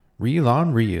Reel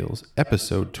on Reels,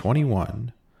 Episode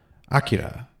 21,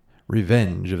 Akira,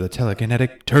 Revenge of the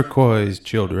Telekinetic Turquoise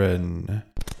Children.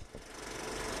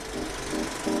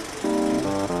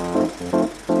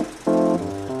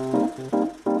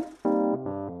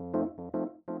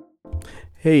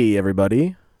 Hey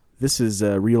everybody, this is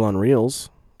Reel on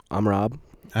Reels. I'm Rob.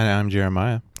 And I'm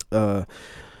Jeremiah.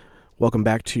 Welcome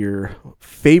back to your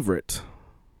favorite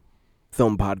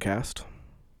film podcast,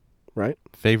 right?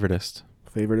 Favoritist.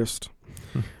 Favoritist.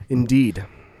 Indeed.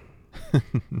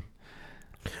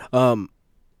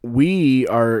 We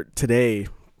are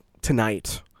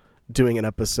tonight, doing an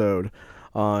episode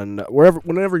on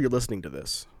whenever you're listening to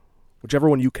this, whichever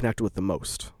one you connect with the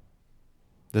most.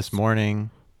 This morning.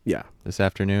 Yeah. This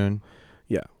afternoon.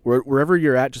 Yeah. Wherever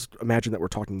you're at, just imagine that we're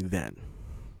talking then.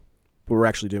 But we're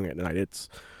actually doing it tonight. It's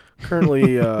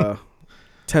currently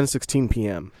 10:16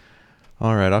 p.m.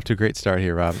 All right, off to a great start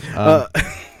here, Rob.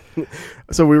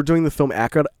 So we were doing the film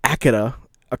Akira,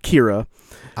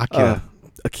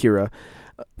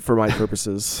 for my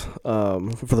purposes.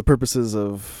 For the purposes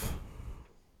of,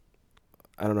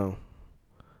 I don't know.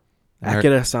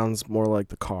 Akira sounds more like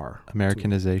the car.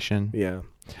 Americanization. Yeah.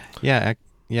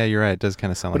 Yeah, you're right. It does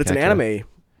kind of sound but like it's Akira. an anime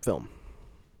film.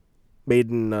 Made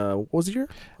in, what was the year?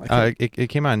 It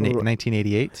came out in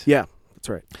 1988. Yeah, that's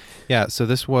right. Yeah, so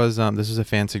this was a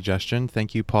fan suggestion.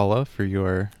 Thank you, Paula, for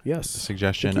your Yes.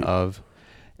 suggestion of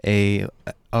a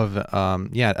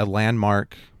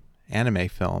landmark anime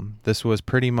film. This was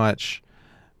pretty much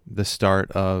the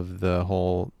start of the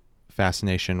whole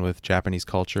fascination with Japanese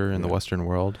culture in the Western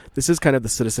world. This is kind of the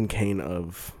Citizen Kane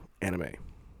of anime.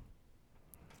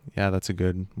 Yeah, that's a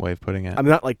good way of putting it. I'm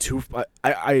not like too.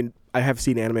 I have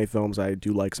seen anime films. I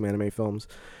do like some anime films,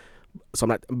 so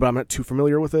I'm not too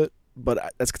familiar with it.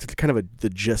 But that's kind of the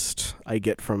gist I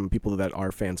get from people that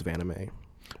are fans of anime.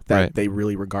 That Right. They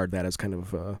really regard that as kind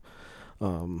of a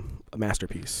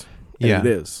masterpiece. And Yeah, it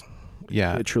is.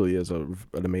 Yeah, It truly is an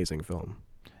amazing film.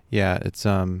 yeah. It's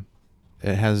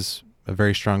it has a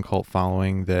very strong cult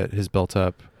following that has built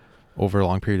up over a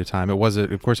long period of time. It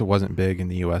wasn't big in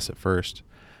the U.S. at first.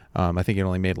 I think it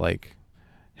only made like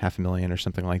 $500,000 or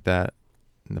something like that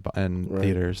in Right.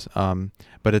 theaters.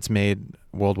 But it's made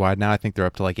worldwide now. I think they're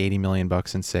up to like $80 million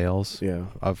in sales. Yeah.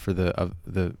 of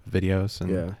the videos and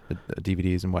Yeah. the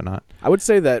DVDs and whatnot. I would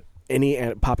say that any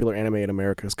popular anime in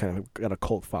America has kind of got a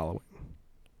cult following,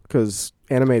 because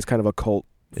anime is kind of a cult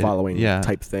following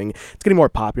type thing. It's getting more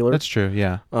popular. That's true.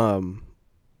 Yeah.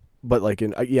 But like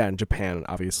in Japan,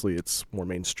 obviously it's more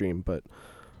mainstream. But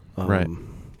Right.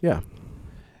 Yeah.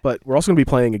 But we're also going to be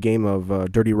playing a game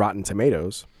of Dirty Rotten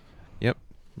Tomatoes. Yep.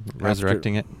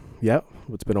 Resurrecting it. Yep.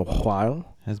 It's been a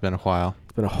while. Has been a while.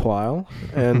 It's been a while.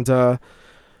 And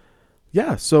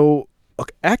so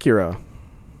Akira,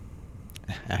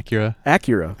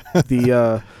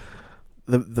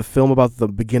 the film about the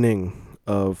beginning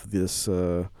of this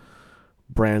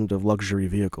brand of luxury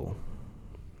vehicle.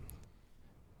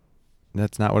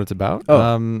 That's not what it's about.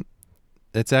 Oh.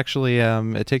 It's actually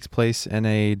it takes place in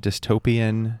a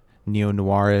dystopian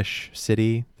neo-noirish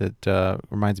city that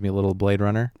reminds me a little of Blade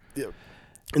Runner.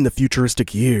 In the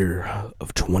futuristic year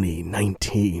of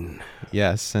 2019.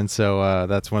 Yes, and so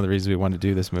that's one of the reasons we wanted to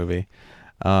do this movie.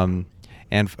 Fun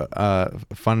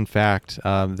fact,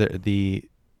 the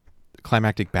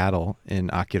climactic battle in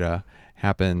Akira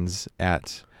happens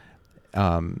at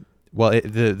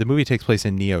the movie takes place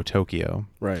in Neo Tokyo,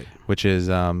 right? Which is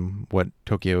what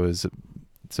Tokyo is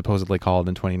supposedly called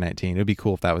in 2019. It would be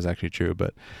cool if that was actually true,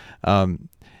 but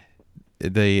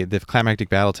the climactic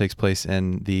battle takes place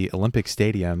in the Olympic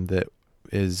Stadium that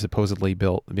is supposedly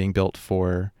being built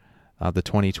for the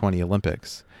 2020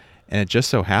 Olympics, and it just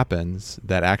so happens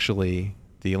that actually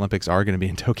the Olympics are going to be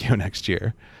in Tokyo next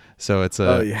year. So it's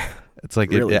it's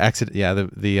like really?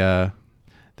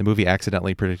 The movie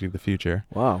accidentally predicted the future.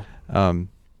 Wow.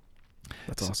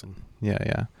 That's awesome.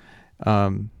 Yeah.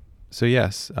 So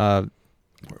yes.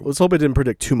 Let's hope it didn't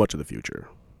predict too much of the future.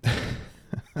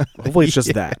 Hopefully it's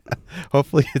just that.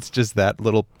 Hopefully it's just that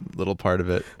little part of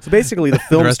it. So basically the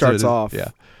film rest of it starts is-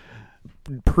 off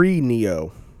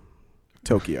pre-Neo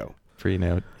Tokyo.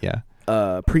 Pre-Neo, yeah.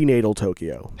 Prenatal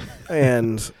Tokyo.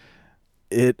 And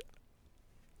it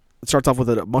starts off with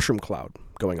a mushroom cloud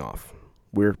going off,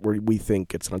 where we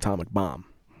think it's an atomic bomb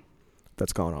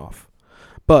that's gone off.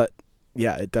 But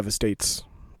yeah, it devastates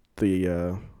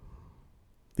the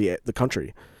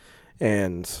country.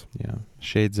 And Yeah.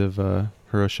 Shades of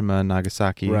Hiroshima and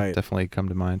Nagasaki Right. definitely come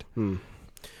to mind.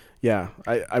 Yeah,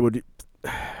 I would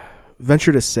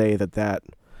venture to say that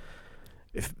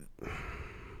if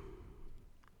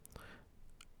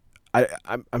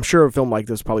I'm sure a film like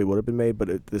this probably would have been made,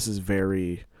 but this is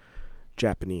very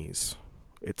Japanese.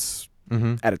 It's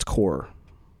Mm-hmm. at its core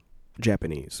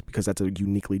Japanese because that's a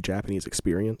uniquely Japanese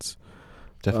experience.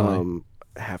 Definitely.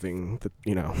 Having the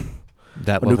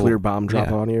That a level, nuclear bomb drop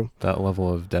yeah, on you. that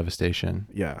level of devastation.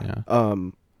 Yeah. Yeah.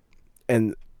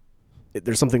 And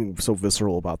there's something so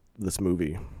visceral about this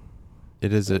movie.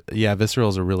 It is visceral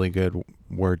is a really good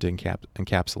word to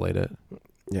encapsulate it.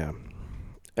 Yeah.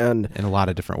 And in a lot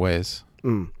of different ways.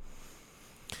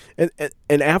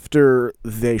 And after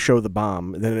they show the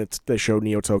bomb, then they show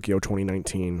Neo Tokyo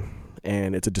 2019,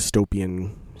 and it's a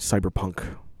dystopian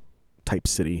cyberpunk type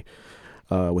city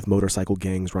with motorcycle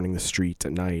gangs running the street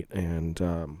at night. And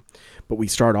but we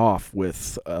start off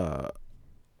with a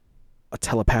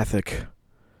telepathic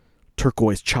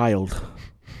turquoise child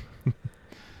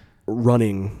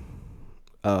running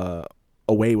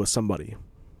away with somebody,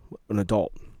 an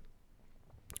adult,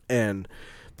 and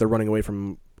they're running away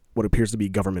from what appears to be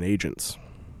government agents.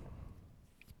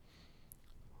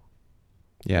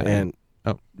 Yeah. And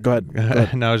go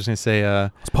ahead. No, I was just gonna say. I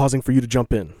was pausing for you to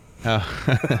jump in.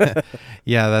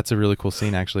 Yeah, that's a really cool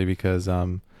scene actually because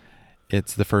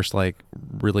it's the first like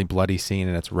really bloody scene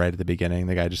and it's right at the beginning.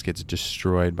 The guy just gets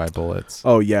destroyed by bullets.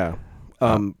 Oh yeah,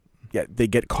 yeah. They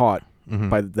get caught Mm-hmm.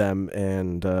 by them,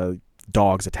 and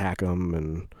dogs attack him,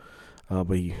 and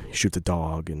but he shoots a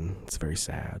dog, and it's very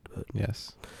sad. But,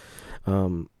 yes.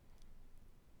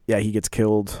 Yeah, he gets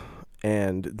killed,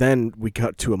 and then we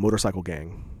cut to a motorcycle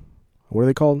gang. What are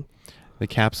they called? The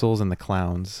Capsules and the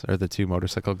Clowns are the two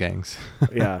motorcycle gangs.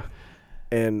 Yeah,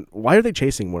 and why are they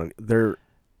chasing one?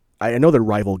 I know they're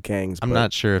rival gangs. I'm but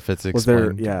not sure if it's was there?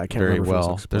 explained Yeah, I can't very remember if it was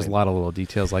well. There's a explained. lot of little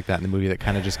details like that in the movie that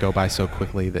kind of just go by so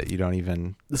quickly that you don't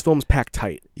even. This film's packed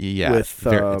tight. Yeah, With,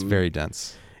 it's very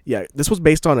dense. Yeah, this was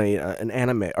based on an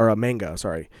anime or a manga.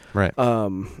 Sorry. Right. How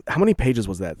many pages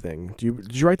was that thing?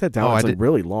 Did you write that down? Oh, It's I like did-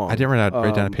 really long. I didn't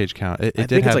write down a page count. It I did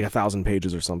think have it's like 1,000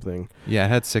 pages or something. Yeah, it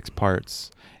had 6 parts,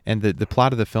 and the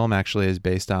plot of the film actually is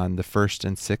based on the first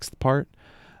and 6th part.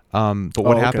 But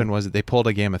what okay. happened was that they pulled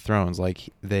a Game of Thrones. Like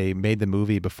they made the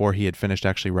movie before he had finished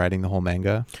actually writing the whole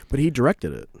manga. But he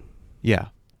directed it. Yeah,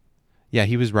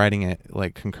 he was writing it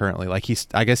like concurrently. Like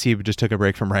I guess he just took a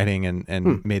break from writing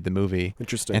and made the movie.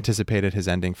 Interesting. Anticipated his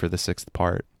ending for the 6th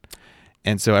part,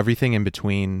 and so everything in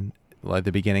between, like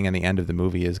the beginning and the end of the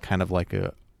movie, is kind of like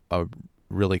a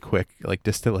really quick like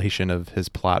distillation of his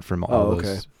plot from all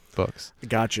those books.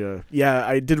 Gotcha. Yeah,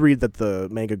 I did read that the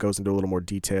manga goes into a little more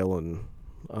detail and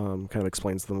kind of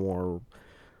explains the more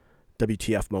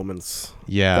WTF moments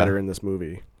that are in this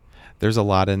movie. There's a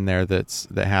lot in there that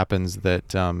happens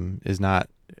that is not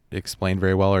explained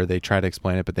very well, or they try to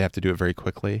explain it, but they have to do it very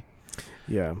quickly.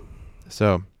 Yeah.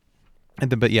 So,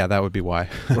 but yeah, that would be why.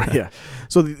 Right, yeah.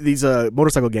 So these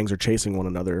motorcycle gangs are chasing one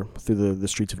another through the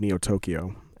streets of Neo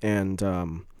Tokyo,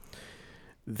 and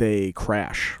they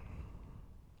crash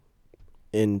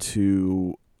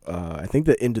into I think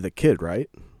into the kid, right?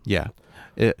 Yeah.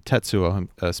 Tetsuo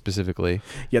specifically.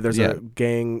 Yeah, there's a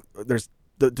gang. There's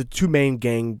the two main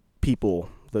gang people.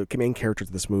 The main characters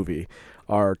of this movie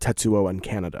are Tetsuo and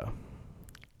Canada.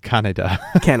 Canada.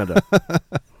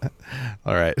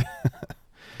 All right.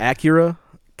 Acura,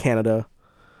 Canada,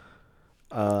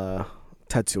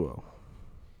 Tetsuo.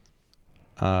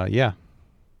 Yeah.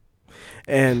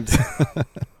 And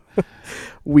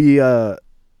we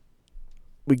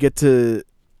get to.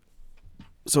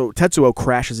 So Tetsuo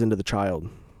crashes into the child,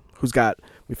 who's got,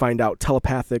 we find out,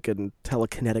 telepathic and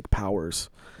telekinetic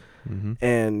powers,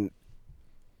 and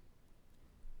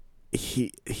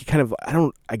he kind of,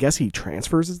 I guess he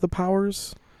transfers the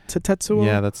powers to Tetsuo.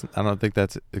 Yeah, I don't think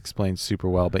that's explained super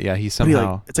well, but yeah, he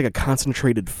somehow it's like a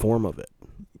concentrated form of it.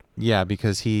 Yeah,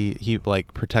 because he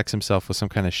like protects himself with some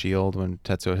kind of shield when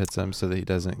Tetsuo hits him so that he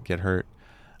doesn't get hurt.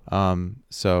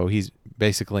 So he's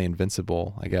basically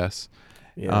invincible, I guess.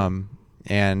 Yeah.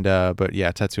 But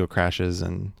yeah, Tetsuo crashes,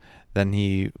 and then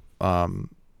he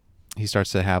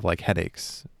starts to have like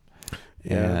headaches,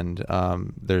 and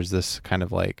there's this kind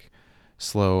of like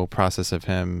slow process of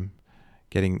him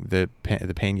getting the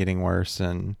pain getting worse,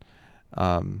 and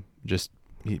just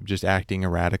acting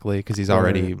erratically because he's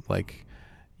already like,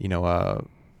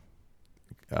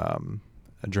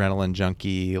 adrenaline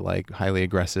junkie, like highly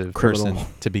aggressive criminal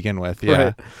person to begin with. Yeah,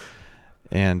 right.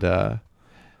 And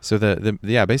so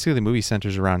basically the movie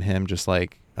centers around him, just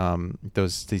like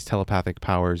these telepathic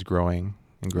powers growing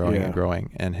and growing and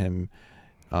growing, and him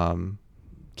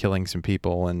killing some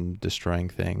people and destroying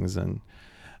things, and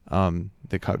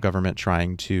the government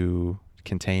trying to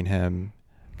contain him,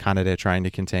 Kaneda trying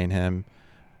to contain him,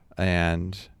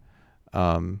 and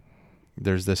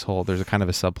there's a kind of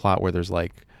a subplot where there's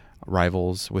like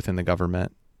rivals within the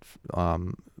government,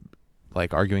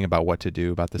 like arguing about what to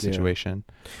do about the Yeah. situation.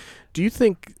 Do you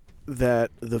think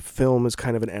that the film is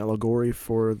kind of an allegory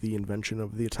for the invention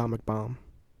of the atomic bomb?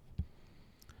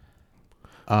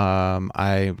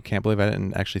 I can't believe I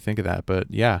didn't actually think of that, but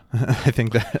yeah, I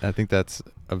think that's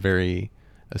a very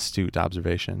astute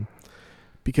observation.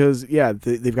 Because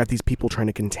they've got these people trying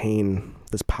to contain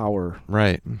this power,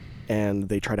 Right. and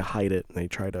they try to hide it and they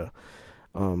try to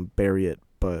bury it.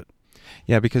 But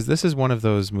Yeah, because this is one of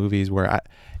those movies where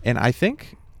I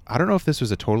think, I don't know if this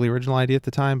was a totally original idea at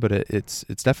the time, but it's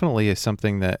definitely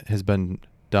something that has been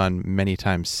done many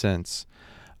times since.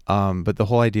 But the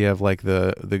whole idea of like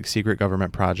the secret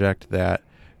government project that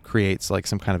creates like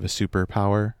some kind of a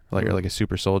superpower, like or like a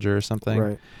super soldier or something,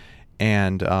 right,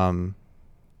 and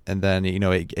then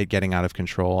it getting out of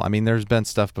control. I mean, there's been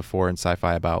stuff before in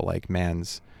sci-fi about like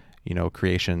man's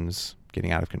creations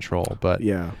getting out of control, but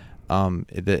yeah,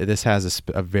 this has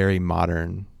a very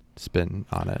modern spin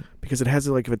on it, because it has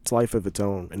like its life of its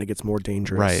own, and it gets more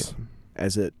dangerous right,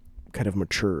 as it kind of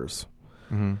matures.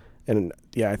 mm-hmm. And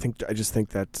yeah, I just think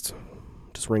that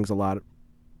just rings a lot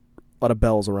of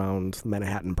bells around the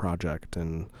Manhattan Project,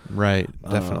 and Right,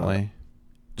 definitely.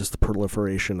 just the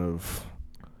proliferation of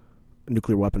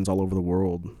nuclear weapons all over the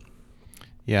world.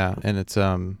 Yeah, and it's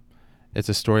a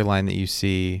storyline that you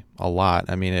see a lot.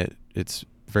 I mean, it's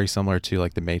very similar to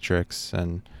like The Matrix,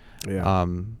 and Yeah.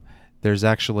 there's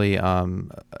actually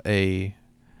an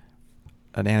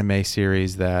anime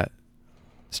series that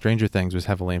Stranger Things was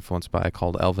heavily influenced by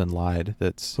called Elven Lied.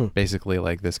 That's basically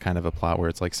like this kind of a plot where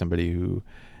it's like somebody who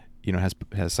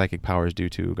has psychic powers due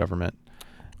to government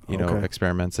Okay.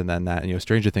 experiments, and then that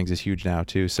Stranger Things is huge now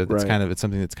too, so that's Right. it's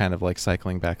something that's kind of like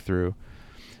cycling back through.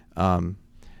 It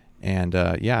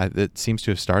seems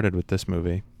to have started with this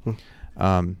movie.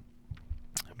 But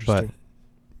Interesting.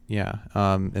 yeah,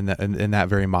 in that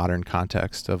very modern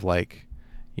context of like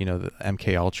the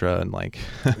MK Ultra and like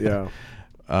Yeah.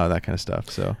 that kind of stuff.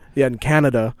 So Yeah, and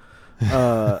Canada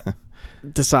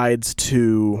decides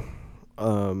to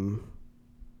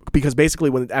because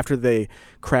basically after they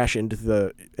crash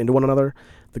into one another,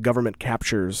 the government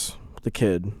captures the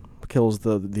kid, kills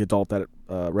the adult that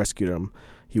rescued him.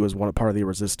 He was part of the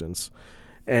resistance,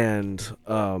 and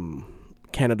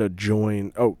Canada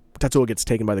Tetsuo gets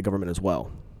taken by the government as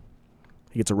well.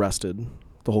 He gets arrested.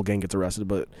 The whole gang gets arrested,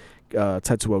 but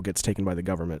Tetsuo gets taken by the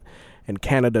government, and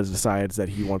Canada decides that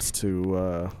he wants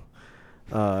to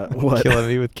what? killing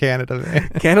me with Canada, man.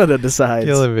 Canada decides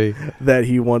Killing me. that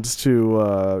he wants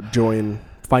to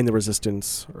find the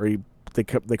resistance, or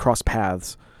they cross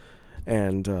paths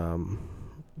and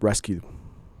rescue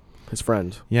his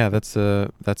friend. Yeah, that's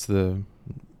the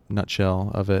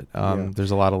nutshell of it.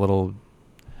 There's a lot of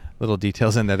little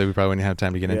details in there that we probably wouldn't have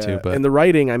time to get into. But and the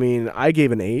writing, I mean, I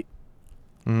gave an 8.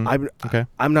 Okay.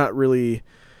 I'm not really.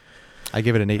 I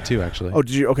give it an 8 too, actually. Oh,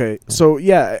 did you? Okay, so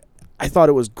yeah, I thought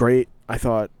it was great. I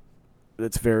thought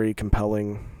it's very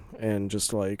compelling, and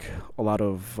just like a lot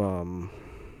of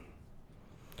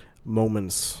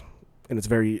moments, and it's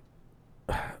very.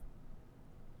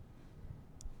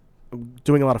 I'm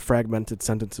doing a lot of fragmented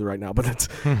sentences right now, but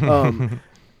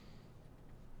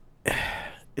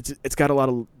it's got a lot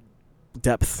of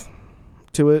depth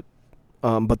to it,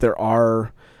 but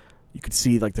you could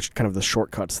see like the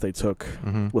shortcuts they took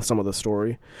with some of the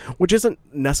story, which isn't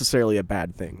necessarily a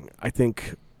bad thing. I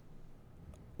think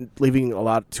leaving a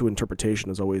lot to interpretation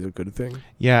is always a good thing.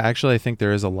 Yeah, actually, I think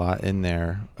there is a lot in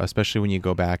there, especially when you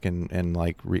go back and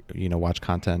like watch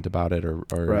content about it or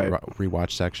Right.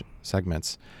 rewatch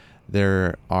segments.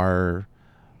 There are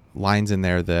lines in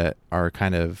there that are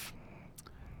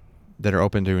that are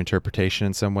open to interpretation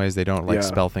in some ways. They don't like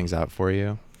spell things out for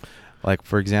you. Like,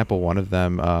 for example, one of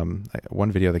them,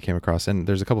 one video that came across, and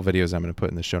there's a couple videos I'm going to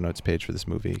put in the show notes page for this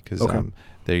movie because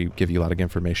they give you a lot of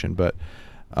information. But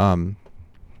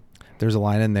there's a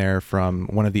line in there from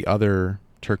one of the other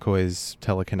turquoise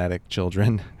telekinetic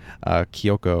children,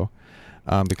 Kyoko.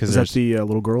 Because Is that the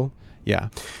little girl? Yeah.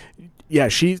 Yeah,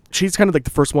 she's kind of like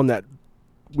the first one that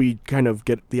we kind of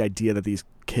get the idea that these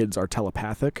kids are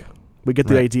telepathic. We get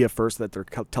the idea first that they're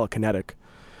telekinetic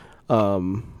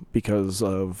because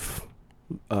of,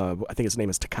 I think his name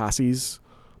is Takashi's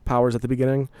powers at the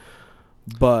beginning.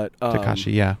 But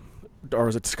Takashi, yeah. Or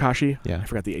is it Takashi? Yeah. I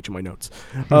forgot the H in my notes.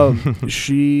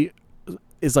 She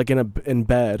is like in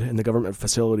bed in the government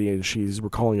facility, and she's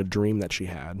recalling a dream that she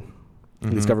had.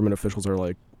 And these government officials are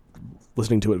like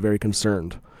listening to it very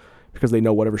concerned because they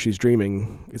know whatever she's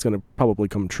dreaming is going to probably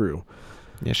come true.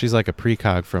 Yeah, she's like a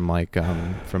precog from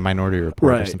from Minority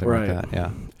Report or something like that.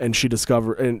 Yeah. And she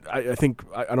discovered, and I think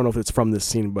I don't know if it's from this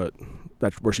scene, but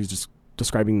that's where she's just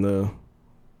describing the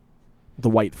the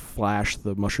white flash,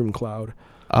 the mushroom cloud.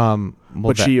 Well,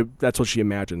 But that's what she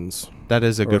imagines. that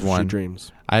is a good She one.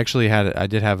 dreams. I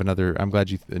did have another. I'm glad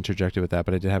you interjected with that,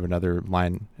 but I did have another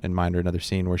line in mind, or another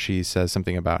scene where she says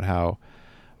something about how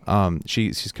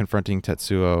she's confronting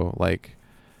Tetsuo like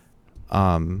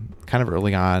kind of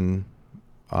early on.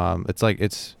 It's like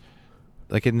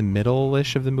in the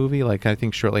middle-ish of the movie, like I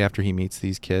think shortly after he meets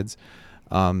these kids,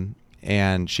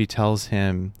 and she tells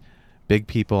him big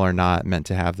people are not meant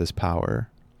to have this power.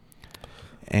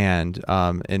 And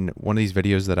in one of these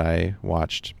videos that I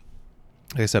watched,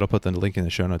 like I said, I'll put the link in the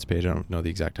show notes page. I don't know the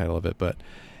exact title of it, but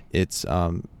it's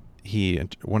one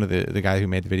of the guy who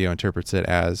made the video interprets it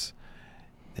as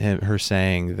her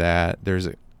saying that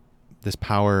this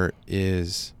power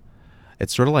is,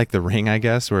 it's sort of like the Ring, I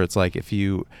guess, where it's like if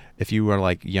you are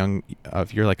like young,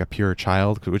 if you're like a pure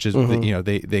child, which is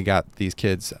they got these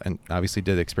kids and obviously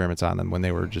did experiments on them when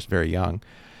they were just very young,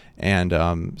 and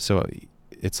so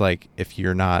it's like if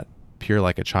you're not pure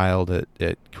like a child,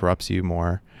 it corrupts you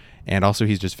more. And also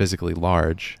he's just physically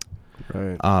large.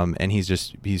 Right. And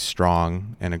he's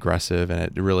strong and aggressive,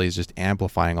 and it really is just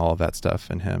amplifying all of that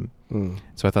stuff in him.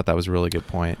 So I thought that was a really good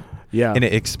point. Yeah. And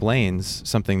it explains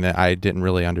something that I didn't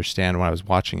really understand when I was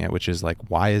watching it, which is like,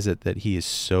 why is it that he is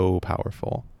so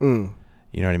powerful? You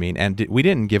know what I mean? And we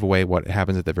didn't give away what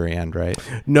happens at the very end, right?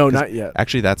 No, not yet.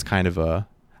 Actually, that's kind of I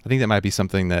think that might be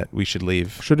something that we should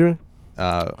leave. Should we?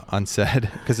 Unsaid,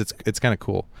 because it's kind of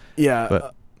cool. Yeah.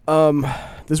 But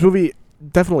this movie,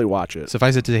 definitely watch it.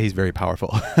 suffice it to say, he's very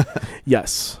powerful.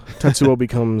 Yes, Tetsuo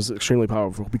becomes extremely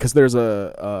powerful because there's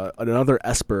another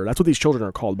Esper. That's what these children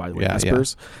are called, by the way,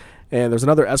 Espers. Yeah. And there's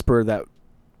another Esper that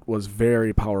was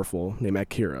very powerful named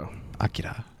Akira,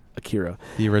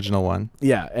 the original one.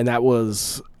 Yeah, and that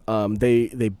was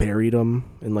they buried him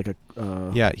in like a.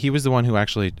 Yeah, he was the one who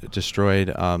actually destroyed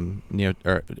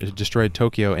destroyed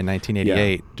Tokyo in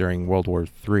 1988 during World War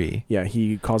III. Yeah,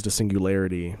 he caused a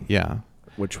singularity. Yeah,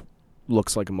 which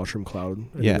looks like a mushroom cloud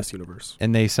in this universe.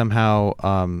 And they somehow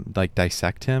like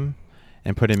dissect him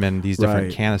and put him in these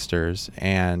different canisters.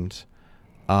 And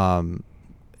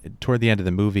toward the end of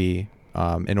the movie,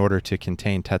 in order to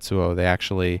contain Tetsuo,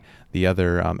 the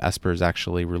other Espers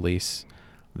actually release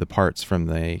the parts from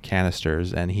the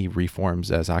canisters, and he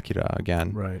reforms as Akira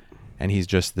again. Right. And he's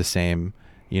just the same,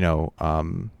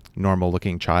 normal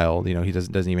looking child. He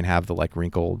doesn't even have the like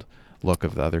wrinkled look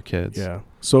of the other kids. Yeah.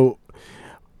 So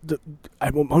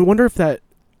I wonder if that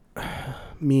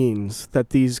means that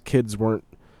these kids weren't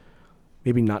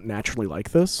maybe not naturally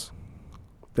like this,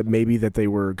 that maybe that they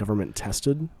were government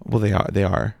tested. Well, they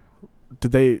are.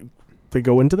 Did they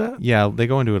go into that? Yeah, they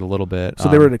go into it a little bit. So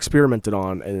they were experimented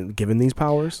on and given these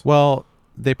powers? Well,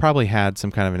 they probably had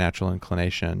some kind of a natural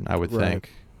inclination, I would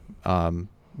think. Some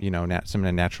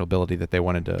natural ability that they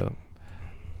wanted to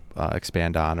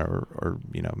expand on, or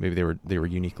maybe they were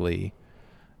uniquely,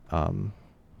 I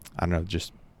don't know,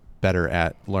 just better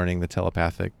at learning the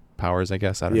telepathic powers, I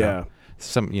guess. I don't know.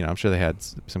 I'm sure they had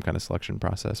some kind of selection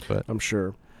process, but I'm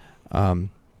sure. I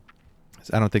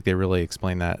don't think they really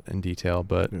explain that in detail,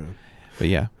 but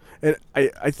yeah. And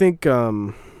I think talk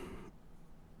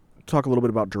a little bit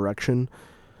about direction.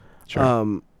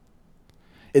 Sure.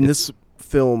 In this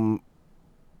film,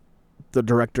 the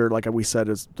director, like we said,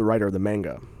 is the writer of the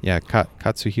manga. Yeah,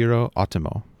 Katsuhiro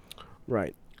Otomo.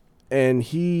 Right. And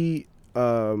he,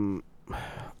 I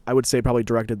would say, probably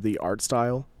directed the art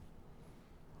style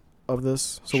of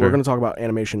this. So we're going to talk about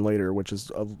animation later, which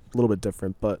is a little bit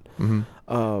different. But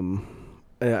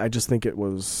I just think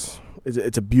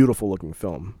it's a beautiful looking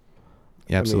film.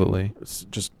 Yeah, absolutely. I mean, it's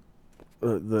just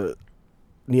the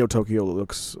Neo Tokyo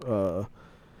looks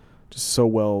just so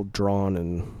well drawn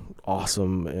and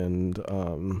awesome. And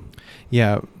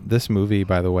this movie,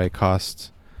 by the way,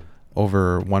 cost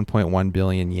over 1.1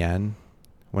 billion yen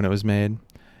when it was made.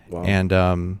 Wow.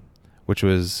 And which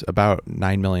was about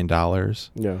 $9 million.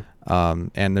 Yeah.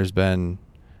 And there's been,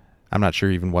 I'm not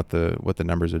sure even what the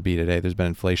numbers would be today. There's been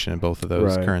inflation in both of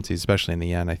those currencies, especially in the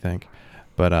yen, I think.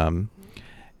 But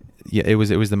it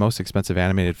was the most expensive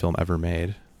animated film ever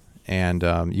made, and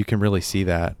you can really see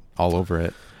that all over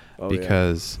it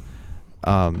because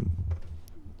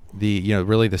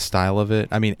really the style of it.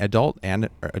 I mean, adult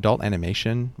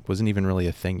animation wasn't even really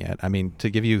a thing yet. I mean, to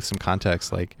give you some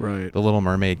context, like The Little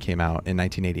Mermaid came out in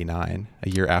 1989, a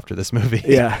year after this movie.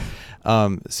 Yeah.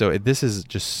 So this is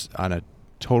just on a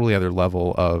totally other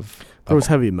level of. There was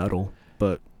heavy metal,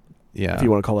 but if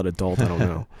you want to call it adult, I don't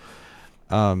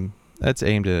know. That's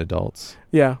aimed at adults.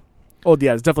 Yeah. Oh,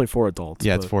 yeah. It's definitely for adults.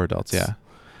 Yeah, it's for adults. Yeah.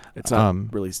 It's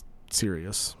not really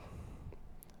serious.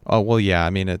 Oh well, yeah.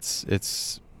 I mean,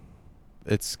 it's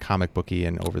comic booky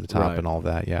and over the top and all of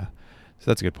that. Yeah.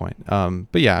 So that's a good point.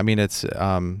 But yeah, I mean, it's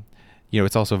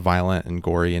it's also violent and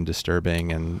gory and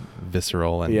disturbing and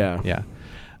visceral and yeah.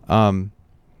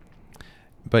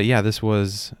 But yeah, this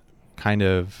was kind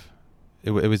of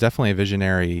it was definitely a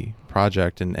visionary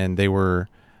project, and they were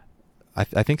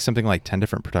I think something like 10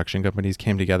 different production companies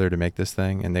came together to make this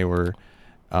thing, and they were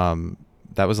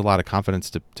that was a lot of confidence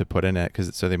to put in it,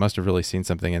 so they must have really seen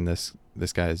something in this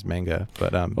guy's manga.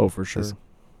 But for sure,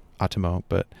 Atomo.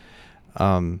 But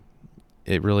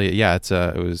it really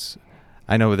it was.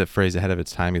 I know that phrase "ahead of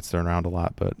its time" gets thrown around a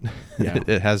lot, but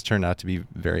it has turned out to be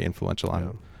very influential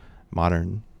on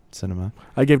modern cinema.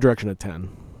 I gave Direction a 10.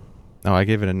 Oh, I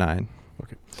gave it a 9.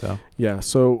 Okay. So yeah,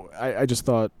 so I just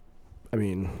thought, I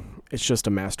mean, it's just a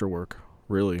masterwork,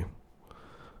 really.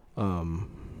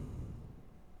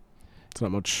 It's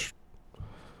not much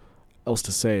else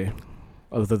to say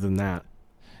other than that.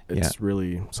 It's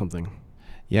really something.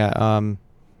 Yeah.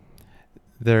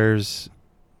 There's.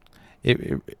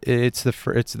 It's I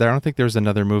don't think there was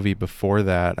another movie before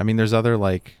that. I mean, there's other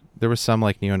there was some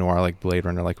neo-noir, like Blade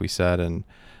Runner, like we said, and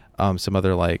some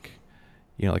other like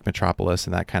Metropolis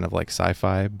and that kind of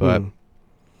sci-fi. But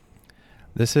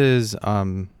this is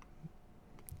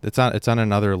it's on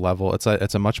another level. It's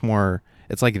a much more,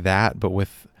 it's like that, but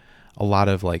with a lot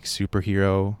of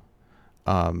superhero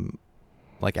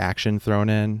action thrown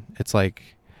in. It's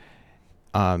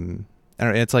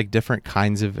it's like different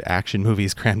kinds of action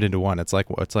movies crammed into one. It's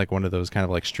like one of those kind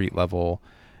of street level,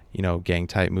 gang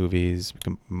type movies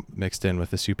mixed in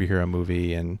with a superhero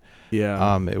movie, and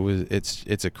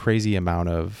it's a crazy amount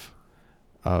of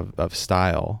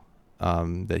style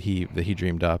that he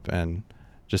dreamed up, and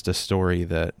just a story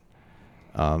that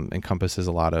encompasses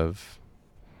a lot of.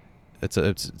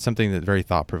 It's something that's very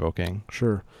thought provoking.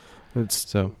 Sure,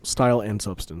 it's style and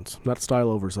substance, not style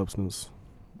over substance.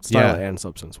 Style and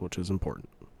substance, which is important.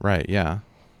 Right, yeah.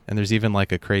 And there's even a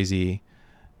crazy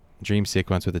dream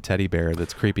sequence with a teddy bear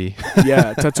that's creepy.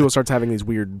 Yeah, Tetsuo starts having these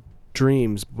weird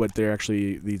dreams, but they're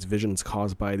actually these visions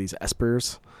caused by these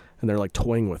espers, and they're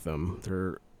toying with them.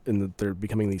 They're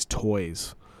becoming these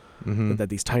toys. Mm-hmm. That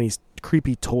these tiny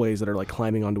creepy toys that are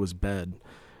climbing onto his bed.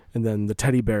 And then the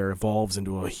teddy bear evolves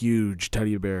into a huge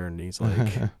teddy bear, and he's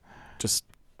just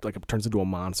it turns into a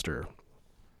monster.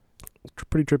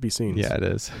 Pretty trippy scenes. Yeah, it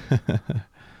is.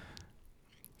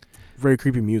 Very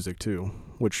creepy music too,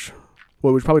 which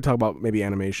we should probably talk about maybe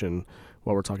animation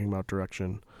while we're talking about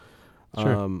direction.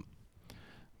 Sure.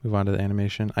 Move on to the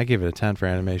animation. I gave it a 10 for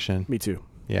animation. Me too.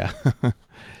 Yeah.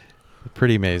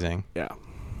 Pretty amazing. Yeah.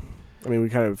 I mean, we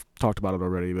kind of talked about it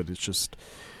already, but it's just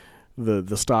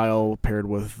the style paired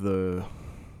with the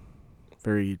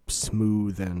very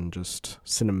smooth and just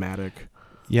cinematic.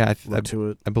 Yeah, to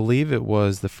it. I believe it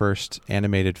was the first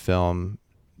animated film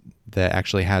that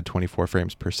actually had 24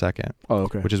 frames per second. Oh,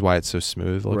 okay. Which is why it's so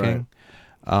smooth looking.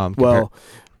 Right.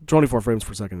 24 frames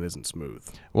per second isn't smooth.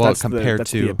 Well, that's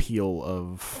that's the appeal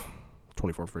of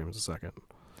 24 frames a second.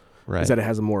 Right. Is that it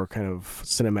has a more kind of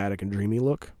cinematic and dreamy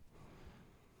look.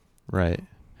 Right.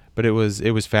 But it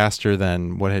was faster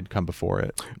than what had come before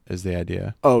it, is the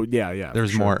idea. Oh, yeah.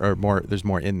 There's more there's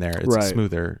more in there. It's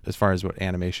smoother as far as what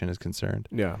animation is concerned.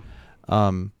 Yeah.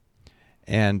 And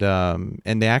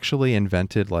they actually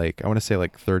invented I want to say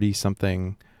 30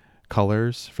 something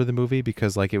colors for the movie,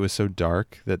 because it was so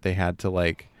dark that they had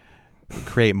to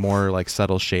create more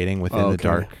subtle shading within the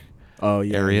dark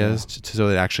areas so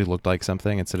that it actually looked like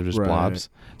something instead of just blobs.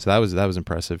 So that was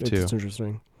impressive too. It's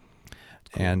interesting.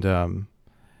 Cool. And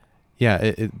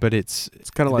yeah, but it's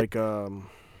kind of like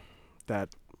that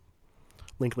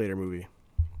Linklater movie.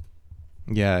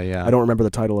 Yeah. I don't remember the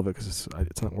title of it because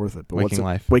it's not worth it. But Waking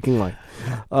Life. Waking Life.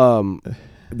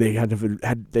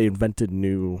 They invented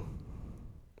new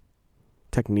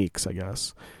techniques, I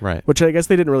guess. Right. Which I guess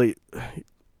they didn't really.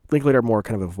 Linklater more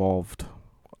kind of evolved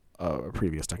a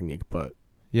previous technique, but.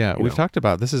 Yeah, we've talked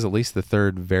about, this is at least the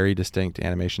third very distinct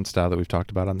animation style that we've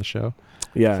talked about on the show.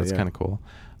 Yeah, so it's kind of cool.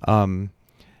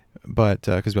 But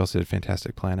because we also did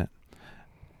Fantastic Planet.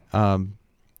 But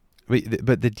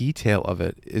the detail of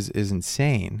it is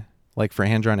insane. For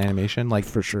hand-drawn animation,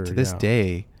 for sure. To this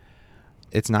day,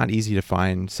 it's not easy to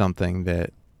find something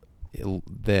that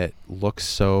looks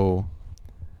so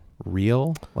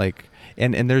real.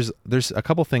 And there's a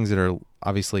couple things that are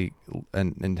obviously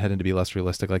intended to be less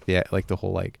realistic, the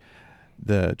whole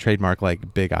the trademark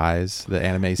big eyes that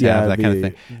animes have, that kind of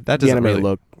thing. That doesn't really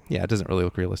look. Yeah, it doesn't really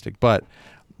look realistic. But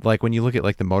when you look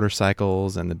at the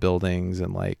motorcycles and the buildings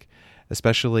and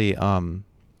especially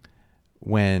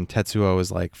when Tetsuo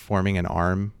is forming an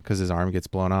arm because his arm gets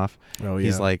blown off. Oh, yeah.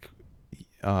 He's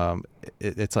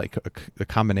it's like a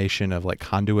combination of like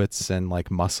conduits and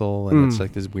like muscle, and it's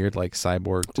like this weird like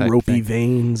cyborg type ropey thing.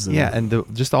 veins. Yeah, and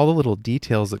just all the little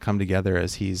details that come together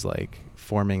as he's like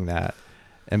forming that,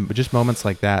 and just moments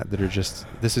like that are just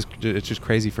it's just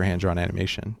crazy for hand-drawn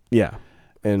animation. Yeah,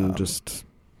 and just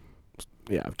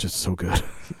so good.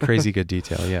 Crazy good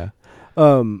detail. Yeah.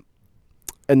 And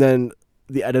then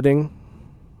the editing,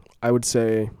 I would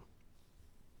say,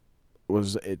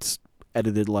 it's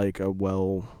edited like a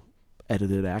well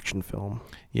edited action film.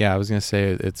 Yeah, I was gonna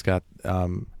say it's got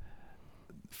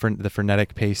for the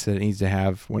frenetic pace that it needs to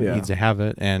have when it needs to have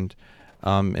it, and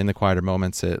in the quieter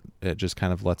moments it just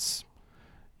kind of lets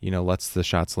the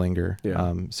shots linger.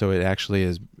 Yeah. So it actually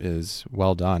is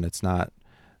well done. It's not,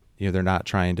 they're not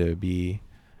trying to be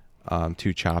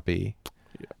too choppy.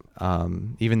 Yeah.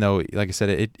 Even though, like I said,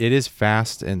 it is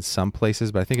fast in some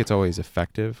places, but I think it's always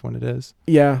effective when it is.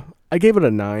 Yeah, I gave it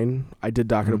a 9. I did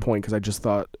dock it a point because I just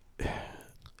thought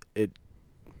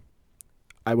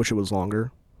I wish it was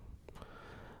longer.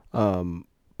 But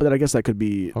then I guess that could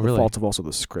be the fault of also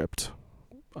the script.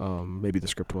 Maybe the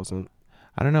script wasn't.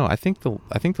 I don't know. I think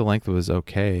the length was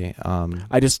okay.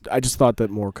 I just thought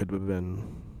that more could have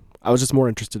been. I was just more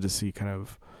interested to see kind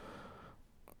of,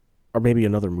 or maybe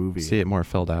another movie. See it more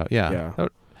filled out. Yeah. Yeah.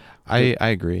 I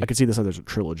agree. I could see this as a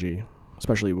trilogy,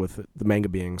 especially with the manga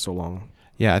being so long.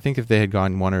 Yeah, I think if they had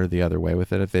gone one or the other way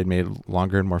with it, if they'd made it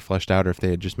longer and more fleshed out, or if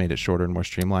they had just made it shorter and more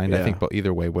streamlined, I think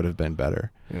either way would have been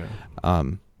better. Yeah.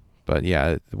 But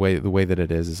yeah, the way that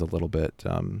it is a little bit,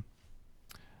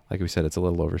 like we said, it's a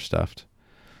little overstuffed.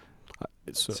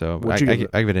 So I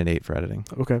give it an 8 for editing.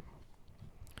 Okay.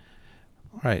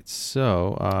 All right.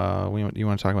 So you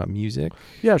want to talk about music?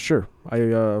 Yeah, sure. I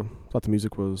thought the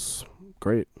music was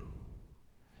great.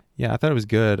 Yeah, I thought it was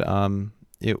good.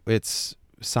 It's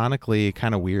sonically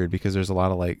kind of weird because there's a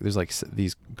lot of there's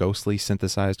these ghostly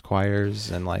synthesized choirs,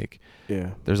 and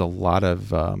there's a lot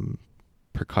of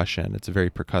percussion. It's a very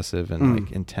percussive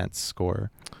and intense score,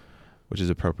 which is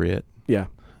appropriate. Yeah.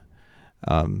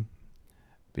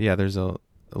 But yeah, there's a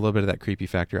little bit of that creepy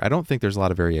factor. I don't think there's a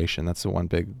lot of variation. That's the one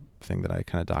big thing that I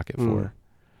kind of dock it for.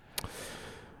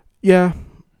 Yeah,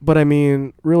 but I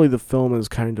mean, really the film is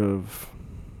kind of,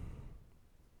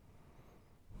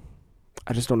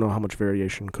 I just don't know how much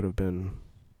variation could have been.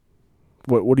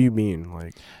 What do you mean?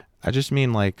 I just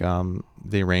mean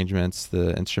the arrangements, the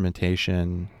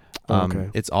instrumentation. Okay.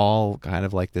 It's all kind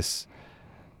of like this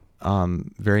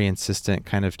very insistent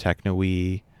kind of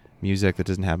techno-y music that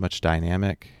doesn't have much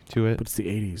dynamic to it. But it's the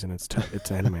 80s and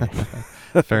it's anime.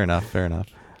 Fair enough.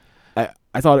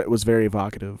 I thought it was very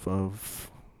evocative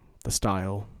of the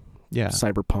style. Yeah.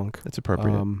 Cyberpunk. It's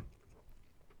appropriate.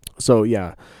 So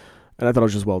yeah, and I thought it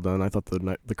was just well done. I thought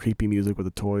the creepy music with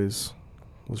the toys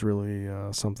was really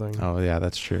something. Oh yeah,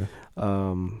 that's true.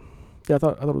 Yeah, I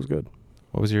thought it was good.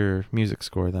 What was your music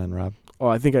score then, Rob? Oh,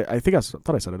 I thought I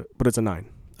said it, but it's a 9.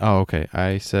 Oh, okay.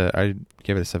 I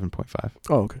gave it a 7.5.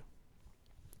 Oh, okay.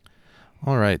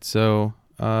 All right. So,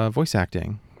 voice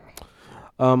acting.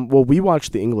 Well, we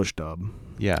watched the English dub.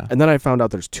 Yeah. And then I found out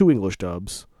there's 2 English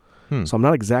dubs. So I'm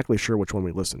not exactly sure which one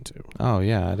we listened to. Oh,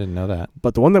 yeah. I didn't know that.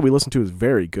 But the one that we listened to is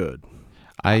very good.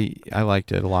 I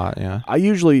liked it a lot, yeah. I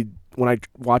usually, when I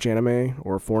watch anime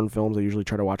or foreign films, I usually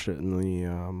try to watch it in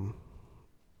the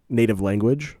native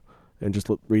language and just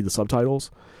read the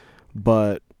subtitles.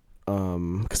 But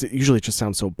because it usually just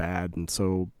sounds so bad and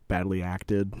so badly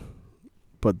acted.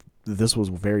 But this was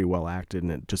very well acted,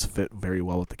 and it just fit very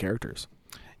well with the characters.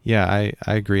 Yeah, I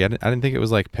agree. I didn't think it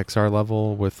was like Pixar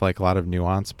level with like a lot of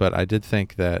nuance, but I did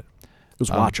think that it was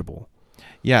watchable.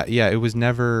 Yeah, it was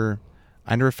never.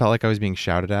 I never felt like I was being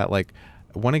shouted at. Like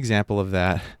one example of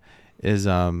that is,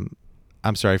 I'm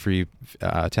sorry for you,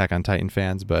 Attack on Titan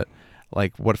fans, but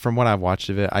from what I've watched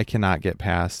of it, I cannot get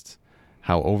past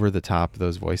how over the top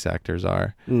those voice actors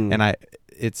are, and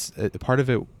it's part of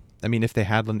it. I mean, if they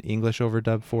had an English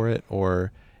overdub for it,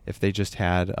 or if they just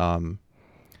had,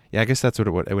 I guess that's what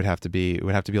it would have to be. It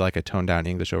would have to be like a toned down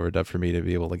English overdub for me to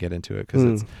be able to get into it,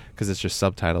 because it's just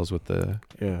subtitles with the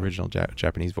original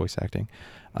Japanese voice acting.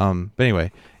 But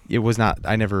anyway, it was not.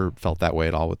 I never felt that way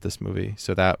at all with this movie.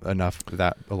 So that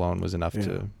alone was enough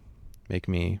to make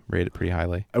me rate it pretty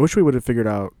highly. I wish we could have figured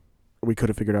out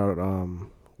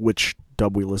which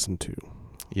dub we listened to.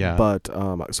 Yeah. But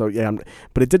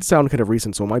but it did sound kind of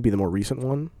recent, so it might be the more recent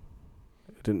one.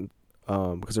 It didn't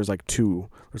because there's 2.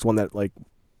 There's one that was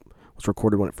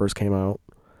recorded when it first came out.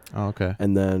 Oh, okay.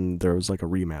 And then there was a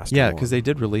remaster. Yeah, because they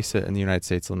did release it in the United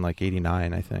States in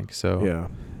 '89, I think. So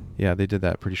yeah, they did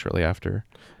that pretty shortly after.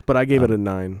 But I gave it a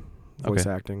 9 voice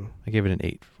acting. I gave it an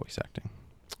 8 voice acting.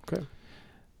 Okay.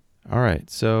 All right.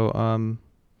 So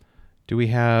do we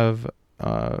have? Do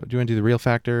you want to do the real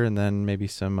factor and then maybe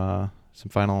some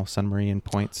final summary and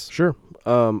points? Sure.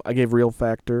 I gave Real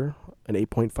Factor an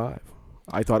 8.5.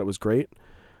 I thought it was great.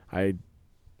 I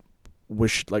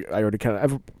wish,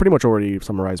 I've pretty much already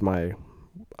summarized my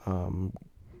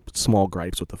small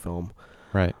gripes with the film.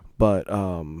 Right. But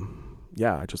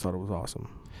yeah, I just thought it was awesome.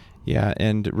 Yeah,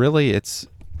 and really, it's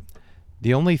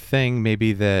the only thing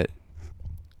maybe that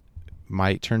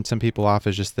might turn some people off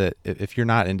is just that if you're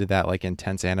not into that like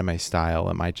intense anime style,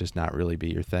 it might just not really be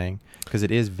your thing, because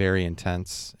it is very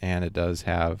intense and it does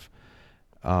have,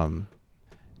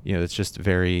 it's just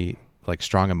very like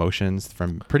strong emotions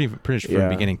from pretty much from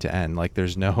beginning to end. Like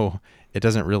it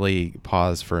doesn't really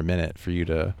pause for a minute for you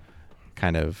to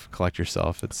kind of collect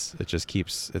yourself. It's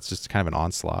just kind of an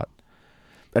onslaught.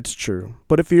 That's true.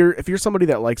 But if you're somebody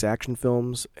that likes action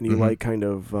films and you like kind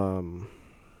of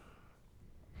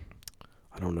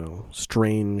I don't know,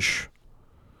 strange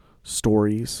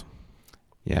stories.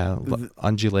 Yeah,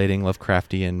 undulating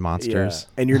Lovecraftian monsters.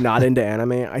 Yeah. And you're not into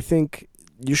anime, I think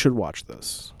you should watch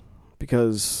this.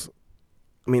 Because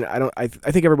I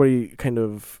think everybody kind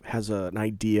of has an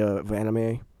idea of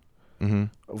anime,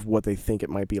 of what they think it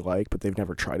might be like, but they've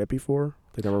never tried it before.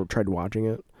 They've never tried watching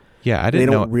it. Yeah, they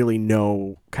don't really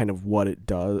know kind of what it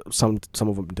does. Some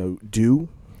of them do.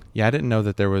 Yeah, I didn't know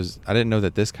that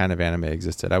this kind of anime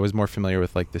existed. I was more familiar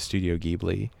with like the Studio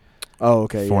Ghibli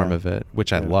form of it,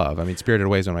 which I love. I mean, Spirited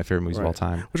Away is one of my favorite movies of all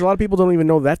time. Which a lot of people don't even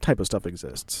know that type of stuff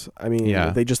exists. I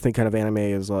mean, they just think kind of anime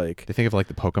is like... They think of like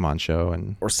the Pokemon show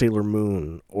or Sailor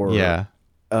Moon or... Yeah.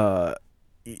 And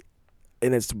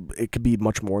it could be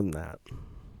much more than that.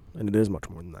 And it is much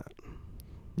more than that.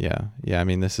 Yeah. Yeah, I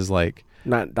mean, this is like...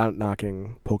 Not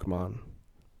knocking Pokemon.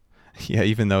 Yeah,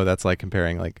 even though that's like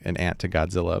comparing like an ant to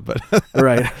Godzilla, but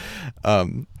right,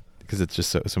 because it's just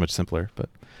so much simpler. But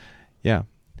yeah,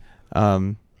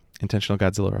 intentional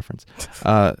Godzilla reference.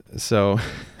 So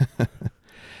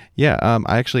yeah,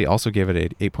 I actually also gave it an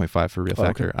 8.5 for Real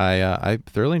Factor. Okay. I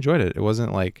thoroughly enjoyed it. It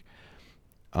wasn't like,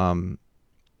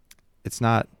 it's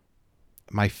not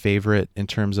my favorite in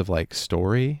terms of like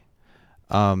story,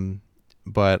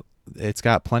 but it's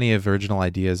got plenty of original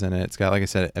ideas in it. It's got, like I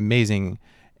said, amazing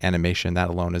animation. That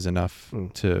alone is enough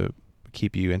to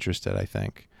keep you interested, I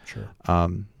think. Sure.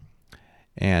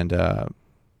 And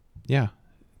yeah,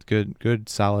 good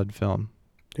solid film.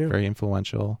 Yeah. Very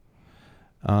influential.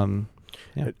 Yeah.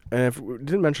 And if we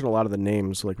didn't mention a lot of the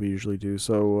names like we usually do.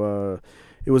 So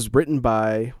it was written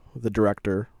by the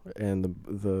director and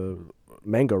the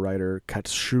manga writer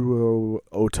Katsuo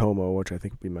Otomo, which I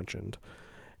think we mentioned.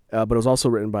 But it was also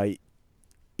written by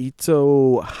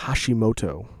Ito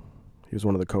Hashimoto. He was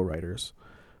one of the co-writers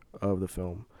of the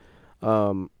film.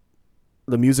 The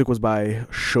music was by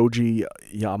Shoji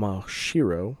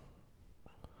Yamashiro.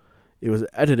 It was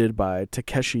edited by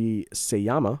Takeshi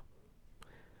Seiyama.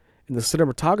 And the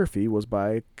cinematography was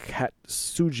by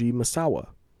Katsuji Misawa.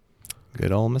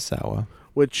 Good old Misawa.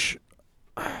 Which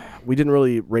we didn't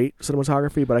really rate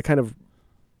cinematography, but I don't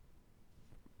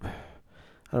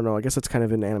know. I guess it's kind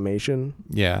of in animation.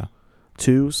 Yeah.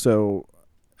 Too. So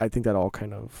I think that all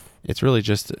kind of... It's really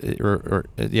just, it's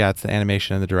the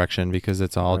animation and the direction, because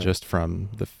it's all just from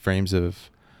the frames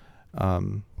of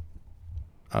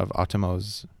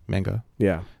Otomo's manga.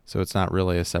 Yeah. So it's not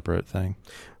really a separate thing.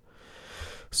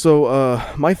 So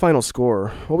my final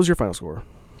score. What was your final score?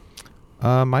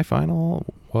 My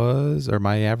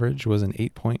average was an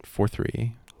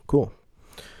 8.43. Cool.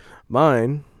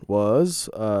 Mine was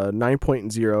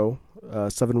 9.0,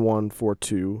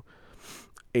 7142,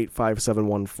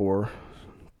 85714,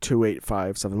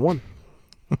 28571.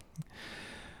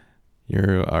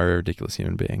 You are a ridiculous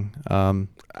human being.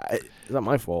 It's not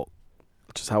my fault.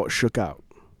 It's just how it shook out.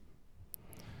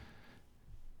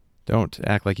 Don't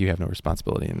act like you have no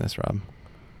responsibility in this, Rob.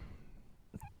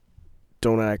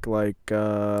 Don't act like...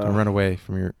 Don't run away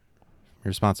from your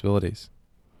responsibilities.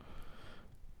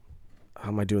 How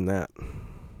am I doing that?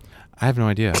 I have no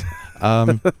idea.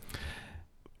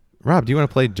 Rob, do you want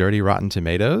to play Dirty Rotten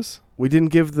Tomatoes? We didn't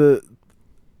give the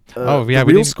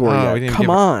real score yet. Come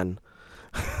on.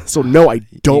 So no, I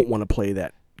don't want to play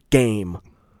that game.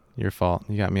 Your fault.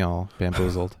 You got me all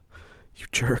bamboozled. You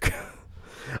jerk.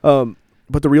 But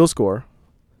the real score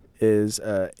is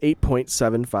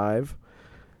 8.75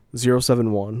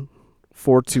 071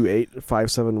 428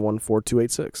 571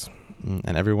 4286.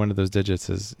 And every one of those digits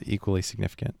is equally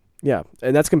significant. Yeah,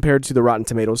 and that's compared to the Rotten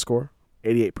Tomatoes score,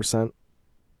 88%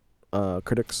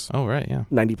 critics. Oh, right, yeah.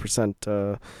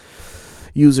 90%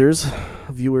 viewers.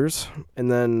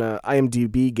 And then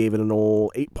IMDb gave it an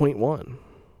old 8.1.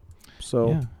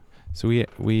 So yeah. So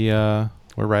we're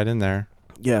right in there.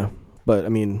 Yeah, but I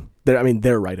mean,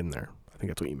 They're right in there. I think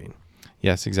that's what you mean.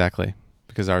 Yes, exactly.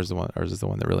 Because ours is the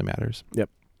one that really matters.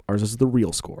 Ours is the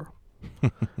real score.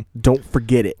 Don't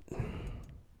forget it.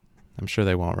 I'm sure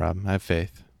they won't, Rob. I have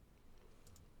faith.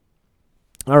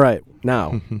 All right.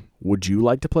 Now, would you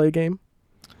like to play a game?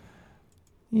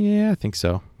 Yeah, I think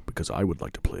so. Because I would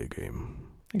like to play a game.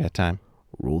 I got time.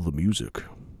 Roll the music.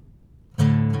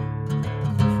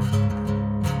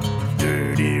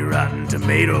 Dirty Rotten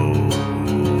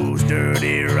Tomatoes.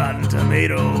 Dirty Rotten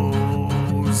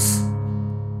Tomatoes.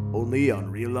 Only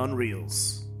on Reel on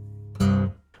Reels.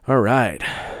 All right.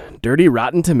 Dirty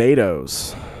Rotten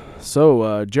Tomatoes.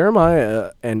 So,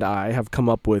 Jeremiah and I have come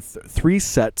up with 3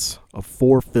 sets of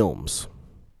 4 films.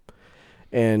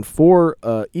 And for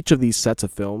each of these sets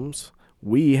of films,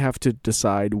 we have to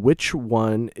decide which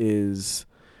one is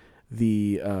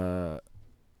the...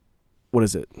 what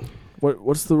is it?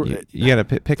 What's the... You got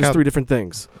to pick out 3 different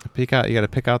things. You got to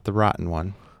pick out the rotten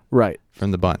one. Right.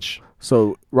 From the bunch.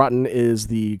 So, rotten is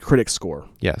the critic score.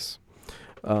 Yes.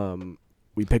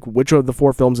 We pick which of the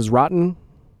 4 films is rotten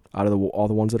out of all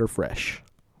the ones that are fresh.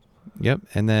 Yep.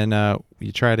 And then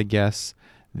you try to guess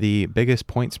the biggest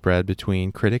point spread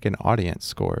between critic and audience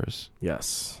scores.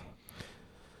 Yes.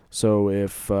 So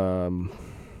if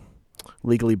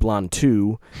Legally Blonde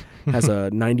 2 has a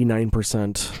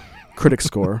 99% critic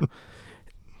score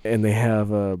and they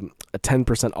have a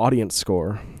 10% audience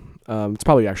score, it's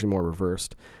probably actually more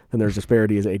reversed. Then their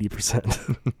disparity is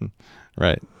 80%.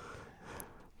 Right.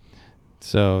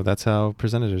 So that's how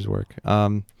percentages work.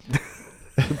 Well,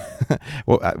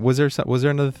 was there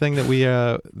another thing that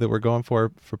we're going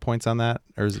for points on that,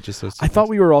 or is it just those 2 I thought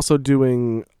we were also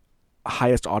doing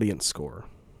highest audience score.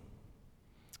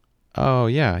 Oh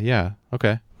yeah,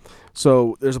 okay.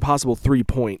 So there's a possible 3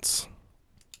 points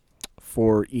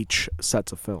for each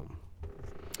sets of film.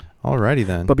 Alrighty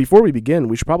then. But before we begin,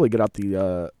 we should probably get out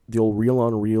the old Reel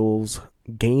on Reels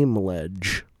game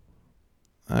ledge.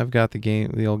 I've got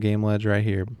the old game ledge right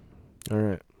here. All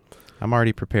right. I'm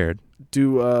already prepared.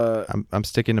 I'm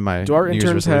sticking to my. Do our New Year's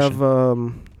interns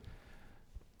resolution.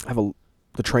 have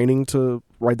the training to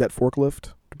ride that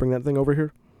forklift to bring that thing over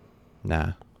here?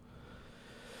 Nah.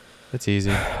 It's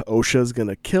easy. OSHA's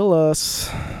gonna kill us.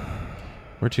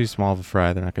 We're too small of a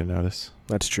fry. They're not going to notice.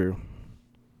 That's true.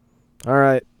 All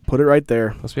right, put it right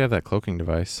there. Plus, we have that cloaking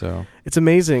device, so. It's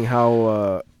amazing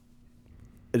how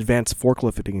advanced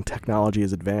forklifting technology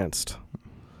is advanced.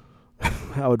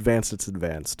 How advanced it's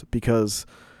advanced, because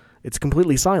it's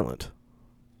completely silent.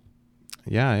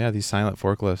 Yeah. These silent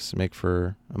forklifts make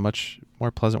for a much more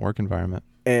pleasant work environment.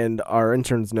 And our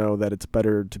interns know that it's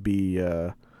better to be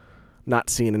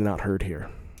not seen and not heard here.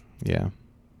 Yeah.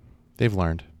 They've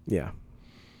learned. Yeah.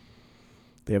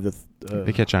 They have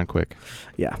they catch on quick.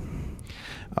 Yeah.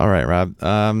 All right, Rob.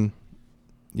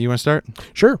 You want to start?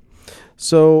 Sure.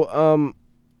 So,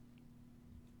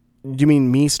 do you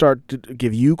mean me start to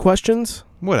give you questions?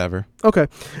 Whatever. Okay.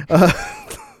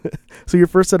 So your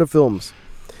first set of films.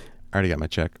 I already got my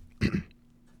check.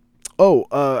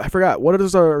 I forgot. What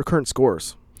is our current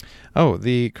scores? Oh,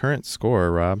 the current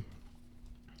score, Rob,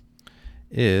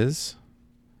 is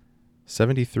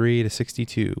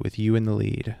 73-62 with you in the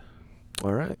lead.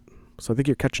 All right. So I think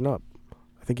you're catching up.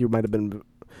 I think you might have been a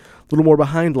little more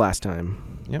behind last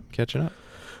time. Yep, catching up.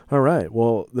 All right.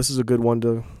 Well, this is a good one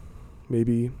to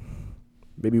maybe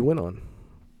win on.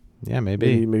 Yeah,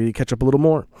 maybe catch up a little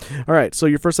more. All right. So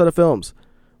your first set of films.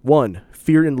 1,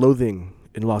 Fear and Loathing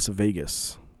in Las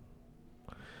Vegas.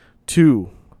 2,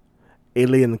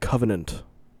 Alien Covenant.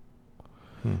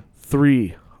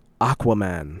 3,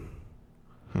 Aquaman.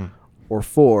 Or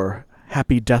 4,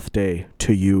 Happy Death Day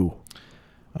to You.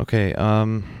 Okay,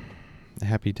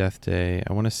 Happy Death Day.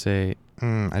 I want to say,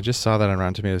 I just saw that on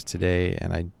Rotten Tomatoes today,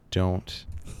 and I don't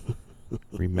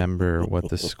remember what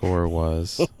the score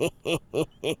was. Oh,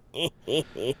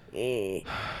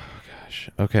 gosh.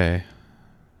 Okay.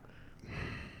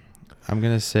 I'm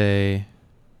going to say,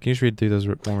 can you just read through those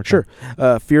one more time?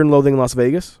 Sure. Fear and Loathing in Las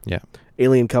Vegas. Yeah.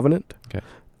 Alien Covenant. Okay.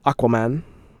 Aquaman.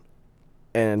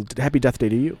 And Happy Death Day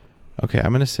to You. Okay,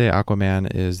 I'm going to say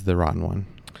Aquaman is the rotten one.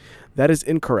 That is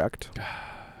incorrect.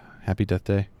 Happy Death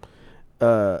Day?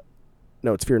 No,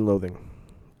 it's Fear and Loathing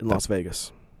in Las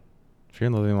Vegas. Fear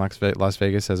and Loathing in Las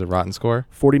Vegas has a rotten score?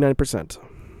 49%.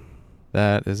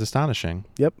 That is astonishing.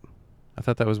 Yep. I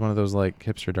thought that was one of those, like,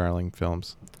 hipster darling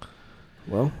films.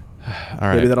 Well, all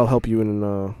right. Maybe that'll help you in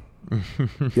the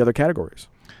other categories.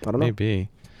 I don't know. Maybe.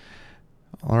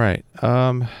 All right.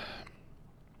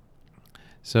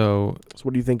 So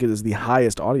what do you think is the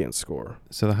highest audience score?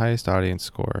 So the highest audience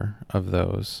score of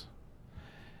those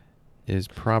is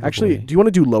probably... Actually, do you want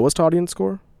to do lowest audience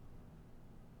score?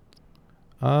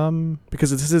 Because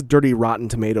this is Dirty Rotten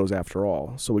Tomatoes after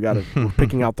all. So we're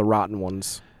picking out the rotten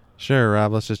ones. Sure,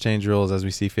 Rob. Let's just change rules as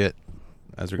we see fit.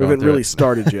 As we're We going haven't through really it.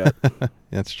 started yet.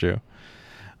 That's true.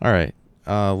 All right.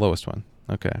 Lowest one.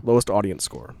 Okay. Lowest audience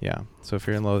score. Yeah. So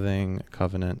Fear and Loathing,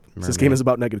 Covenant, Mermaid. This game is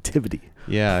about negativity.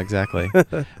 Yeah, exactly.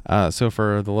 So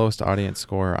for the lowest audience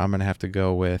score, I'm gonna have to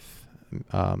go with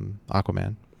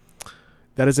Aquaman.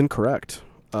 That is incorrect.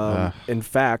 In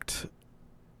fact,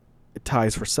 it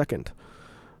ties for second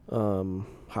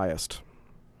highest.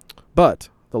 But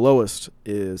the lowest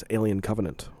is Alien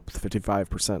Covenant with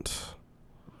 55%.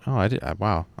 Oh,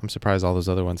 wow. I'm surprised all those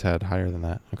other ones had higher than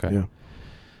that. Okay. Yeah.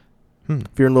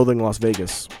 Fear and Loathing Las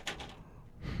Vegas.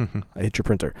 I hit your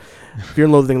printer. Fear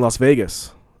and Loathing Las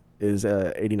Vegas is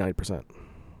 89%.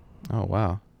 Oh,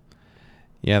 wow.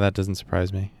 Yeah, that doesn't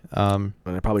surprise me. And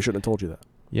I probably shouldn't have told you that.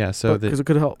 Yeah, so because it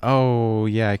could help. Oh,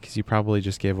 yeah, because you probably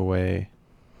just gave away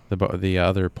the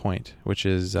other point, which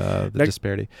is the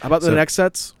disparity. How about the next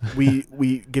sets?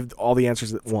 We give all the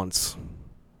answers at once.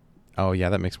 Oh, yeah,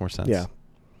 that makes more sense. Yeah.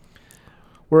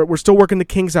 We're still working the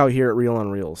kinks out here at Reel on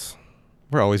Reels.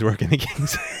 We're always working the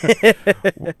kinks.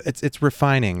 It's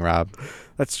refining, Rob.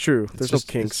 That's true. There's no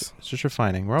kinks. It's just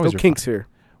refining. We're always kinks here.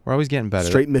 We're always getting better.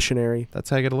 Straight missionary. That's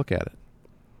how you got to look at it.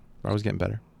 We're always getting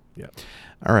better. Yeah.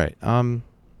 All right.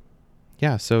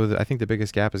 Yeah. So I think the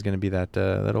biggest gap is going to be that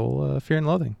old Fear and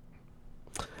Loathing.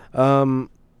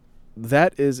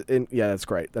 That is in. Yeah, that's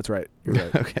great. That's right. You're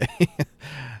right. Okay.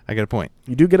 I get a point.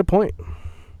 You do get a point.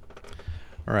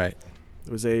 All right.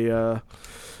 It was a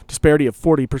disparity of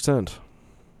 40%.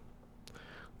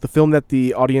 The film that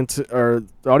the audience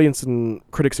and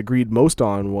critics agreed most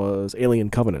on was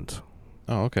Alien Covenant.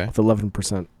 Oh, okay. With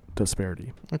 11%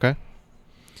 disparity. Okay.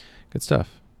 Good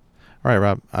stuff. All right,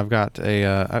 Rob. I've got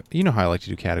a. You know how I like to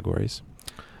do categories.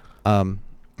 I've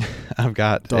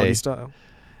got Doggy style.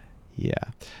 Yeah.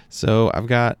 So I've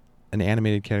got an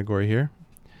animated category here.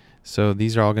 So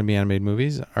these are all going to be animated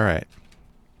movies. All right.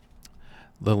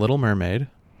 The Little Mermaid.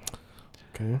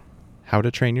 Okay. How to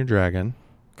Train Your Dragon.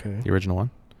 Okay. The original one.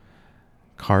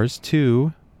 Cars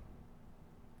 2.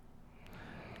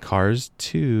 Cars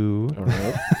 2. All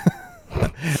right.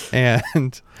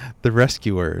 And The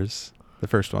Rescuers. The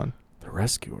first one. The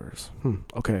Rescuers.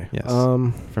 Okay. Yes.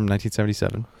 From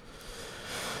 1977.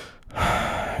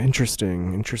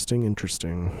 Interesting.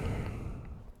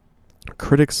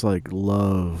 Critics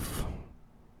love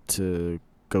to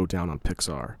go down on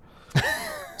Pixar.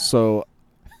 So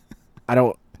I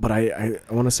don't, but I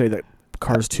want to say that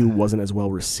Cars 2 wasn't as well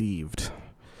received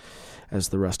as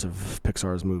the rest of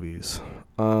Pixar's movies.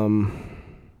 What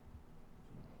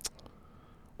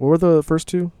were the first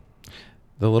two?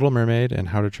 The Little Mermaid and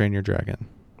How to Train Your Dragon.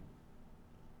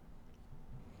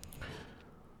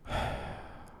 I'm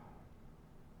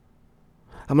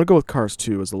going to go with Cars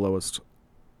 2 as the lowest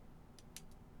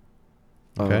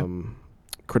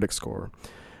critic score.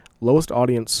 Lowest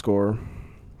audience score,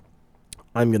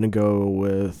 I'm going to go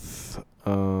with...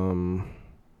 What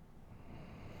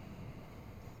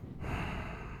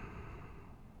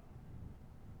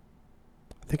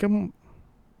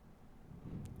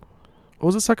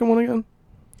was the second one again?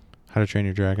 How to Train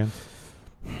Your Dragon.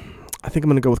 I think I'm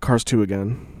going to go with Cars 2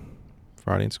 again.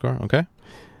 For audience score? Okay.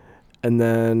 And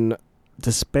then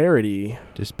disparity.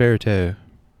 Disparito.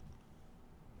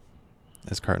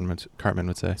 As Cartman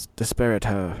would say.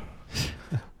 Disparito.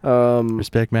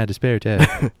 Respect my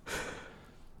disparito.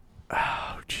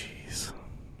 Oh, jeez.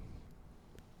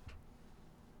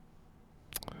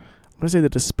 I'm going to say the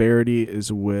disparity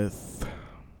is with...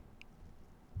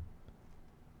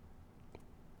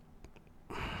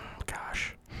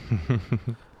 Gosh.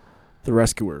 The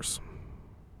Rescuers.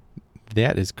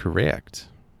 That is correct.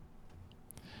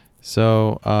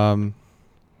 So,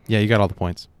 yeah, you got all the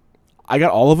points. I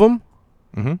got all of them?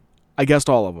 Mm-hmm. I guessed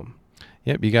all of them.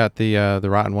 Yep, you got the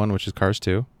rotten one, which is Cars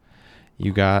 2.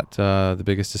 You got the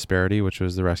biggest disparity, which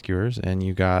was The Rescuers, and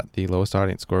you got the lowest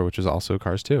audience score, which was also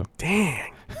Cars 2.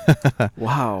 Dang.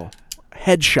 Wow.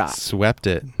 Headshot. Swept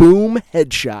it. Boom,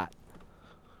 headshot.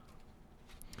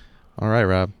 All right,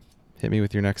 Rob. Hit me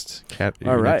with your next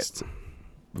next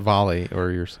volley or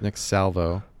your next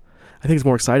salvo. I think it's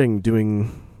more exciting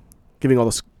giving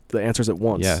all the answers at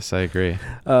once. Yes, I agree.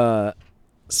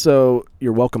 So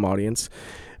you're welcome, audience.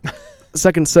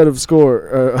 Second set of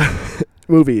score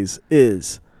movies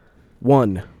is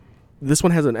 1. This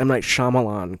one has an M. Night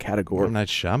Shyamalan category. M. Night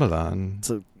Shyamalan. It's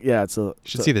a. You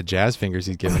should see the jazz fingers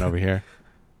he's giving over here.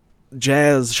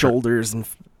 Jazz shoulders and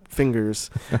fingers.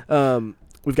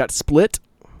 We've got Split.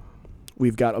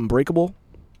 We've got Unbreakable.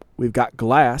 We've got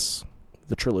Glass,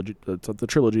 the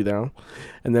trilogy now,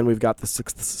 and then we've got The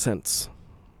Sixth Sense.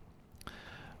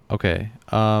 Okay.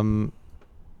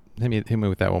 Hit me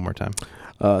with that one more time.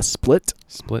 Split,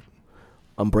 Split,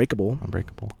 Unbreakable,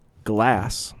 Unbreakable.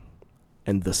 Glass,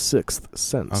 and The Sixth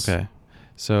Sense. Okay.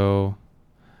 So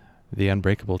the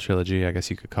Unbreakable trilogy, I guess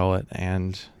you could call it,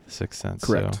 and The Sixth Sense.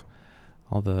 Correct. So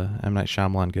all the M. Night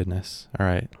Shyamalan goodness. All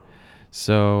right.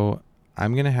 So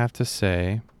I'm going to have to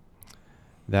say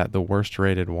that the worst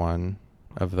rated one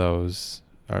of those,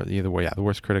 or either way, the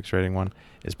worst critics rating one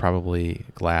is probably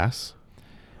Glass.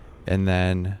 And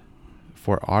then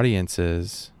for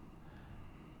audiences,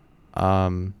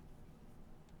 man,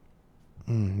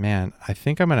 I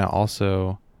think I'm going to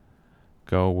also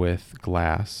go with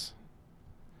Glass.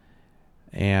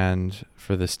 And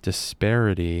for this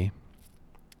disparity,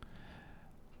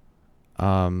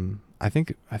 I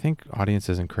think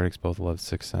audiences and critics both love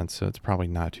Sixth Sense, so it's probably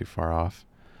not too far off.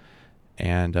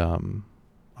 And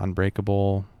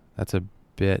Unbreakable, that's a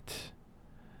bit.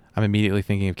 I'm immediately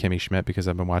thinking of Kimmy Schmidt because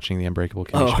I've been watching the Unbreakable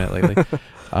Kimmy Schmidt lately.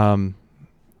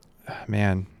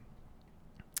 Man,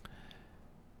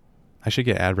 I should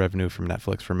get ad revenue from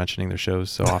Netflix for mentioning their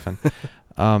shows so often.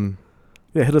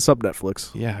 Yeah, hit us up, Netflix.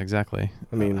 Yeah, exactly.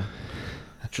 I mean,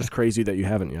 it's just crazy that you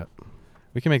haven't yet.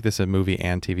 We can make this a movie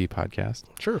and TV podcast.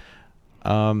 Sure.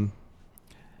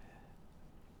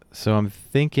 So I'm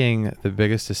thinking the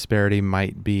biggest disparity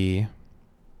might be,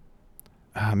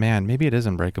 maybe it is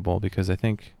Unbreakable because I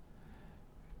think,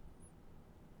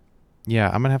 I'm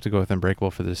going to have to go with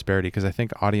Unbreakable for the disparity because I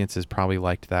think audiences probably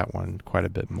liked that one quite a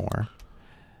bit more.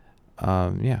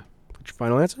 What's your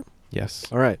final answer? Yes.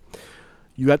 All right.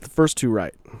 You got the first two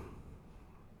right.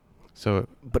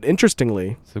 But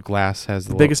interestingly, So Glass has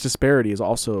the biggest disparity is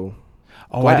also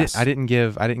Glass. I didn't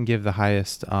give the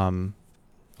highest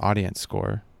audience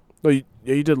score. No, you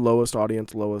did lowest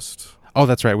audience, lowest. Oh,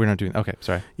 that's right. We're not doing. Okay,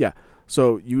 sorry. Yeah.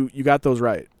 So you got those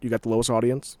right. You got the lowest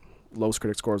audience, lowest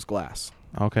critic score is Glass.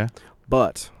 Okay.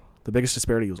 But the biggest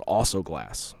disparity was also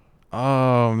Glass.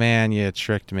 Oh man, you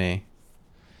tricked me.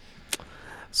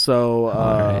 So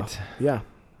All right. yeah.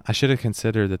 I should have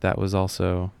considered that was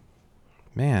also.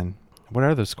 Man, what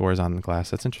are those scores on Glass?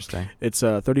 That's interesting. It's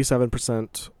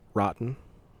 37% rotten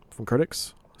from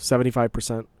critics,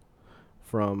 75%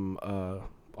 from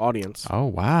audience. Oh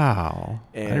wow!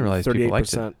 And I didn't realize people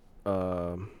liked it.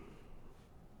 38%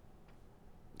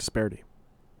 disparity.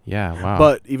 Yeah, wow.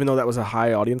 But even though that was a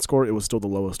high audience score, it was still the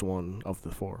lowest one of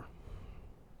the four.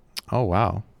 Oh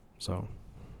wow! So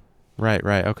Right.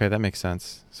 Okay, that makes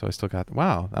sense. So I still got.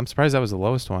 Wow, I'm surprised that was the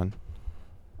lowest one.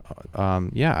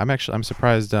 I'm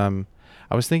surprised. I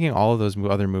was thinking all of those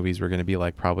other movies were going to be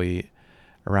like probably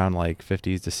around like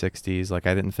 50s to 60s. Like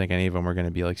I didn't think any of them were going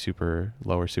to be like super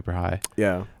low or super high.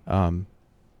 yeah,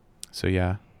 So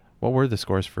yeah, what were the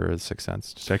scores for The Sixth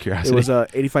Sense? Just out of curiosity. it was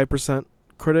 85%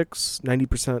 critics,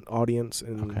 90% audience,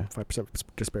 and Okay. 5%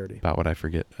 disparity. About what I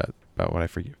figured.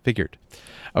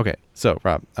 Okay, so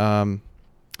Rob.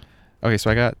 Okay,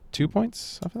 so I got 2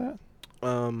 points off of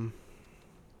that.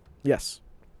 Yes.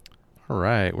 All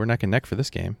right, we're neck and neck for this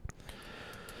game.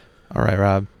 All right,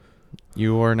 Rob.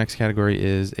 Your next category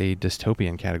is a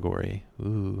dystopian category.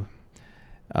 Ooh.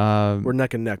 We're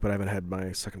neck and neck, but I haven't had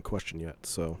my second question yet,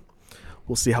 so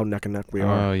we'll see how neck and neck we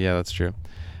are. Oh, yeah, that's true.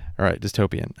 All right,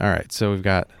 dystopian. All right, so we've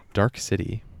got Dark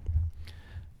City,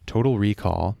 Total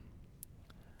Recall,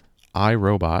 I,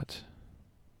 Robot,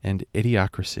 and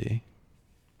Idiocracy.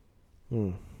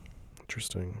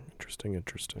 Interesting.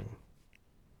 Can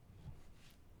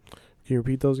you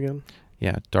repeat those again?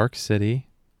 Yeah, Dark City,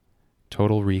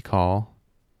 Total Recall,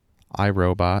 I,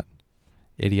 Robot,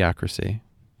 Idiocracy.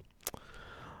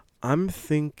 I'm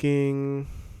thinking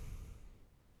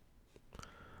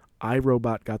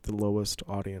iRobot got the lowest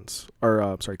audience,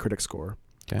 or critic score.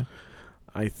 Okay.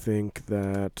 I think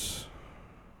that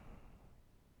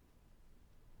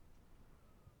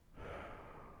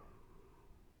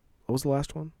what was the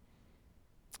last one?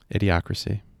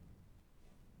 Idiocracy.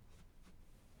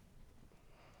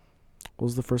 What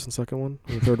was the first and second one?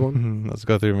 And the third one? Let's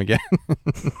go through them again.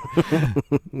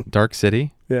 Dark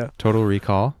City, Yeah. Total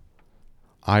Recall,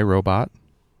 I, Robot,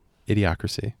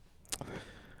 Idiocracy.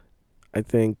 I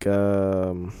think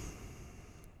I'm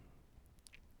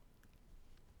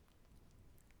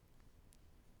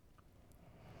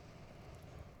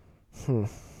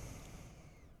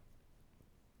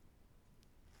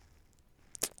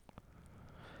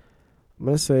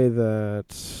going to say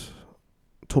that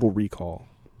Total Recall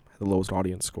had the lowest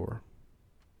audience score.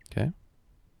 Okay.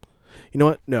 You know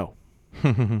what? No.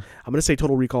 I'm going to say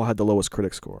Total Recall had the lowest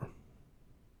critic score.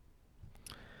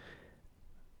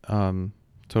 Total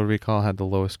Recall had the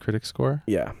lowest critic score?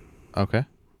 Yeah. Okay.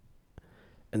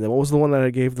 And then what was the one that I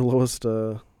gave the lowest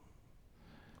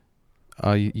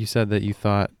You said that you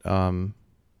thought. I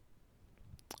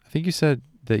think you said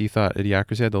that you thought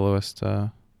Idiocracy had the lowest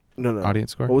No.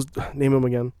 audience score. What was name them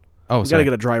again? Oh, We sorry.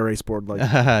 gotta get a dry erase board like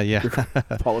Yeah.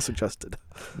 Paula suggested.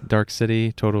 Dark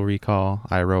City, Total Recall,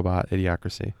 iRobot,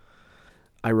 Idiocracy.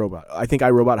 iRobot. I think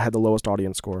iRobot had the lowest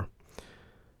audience score.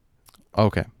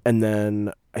 Okay. And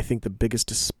then I think the biggest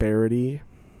disparity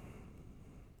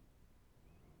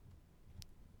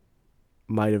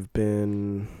might have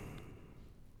been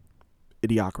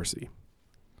Idiocracy.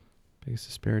 Biggest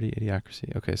disparity,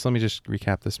 Idiocracy. Okay, so let me just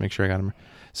recap this, make sure I got them.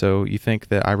 So you think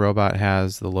that iRobot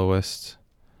has the lowest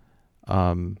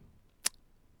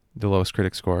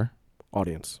critic score?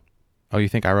 Audience. Oh, you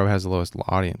think iRobot has the lowest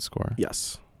audience score?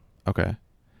 Yes. Okay.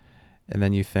 And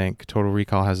then you think Total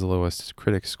Recall has the lowest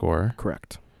critic score?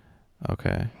 Correct.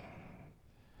 Okay.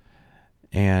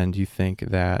 And you think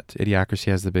that Idiocracy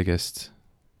has the biggest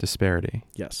disparity?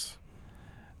 Yes.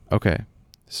 Okay.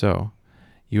 So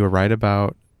you were right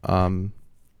about the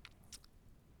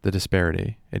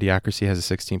disparity. Idiocracy has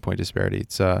a 16-point disparity.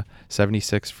 It's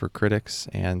 76 for critics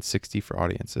and 60 for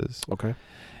audiences. Okay.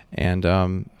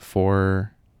 And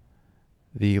for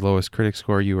the lowest critic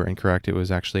score, you were incorrect. It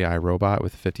was actually iRobot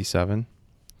with 57.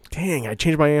 Dang, I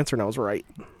changed my answer and I was right.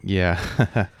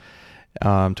 Yeah.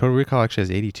 Total Recall actually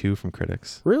has 82 from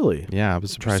critics. Really? Yeah, I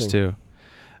was surprised too.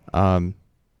 And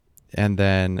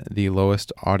then the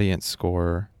lowest audience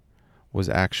score was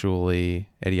actually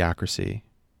Idiocracy.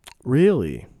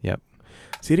 Really? Yep.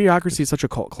 See, Idiocracy is such a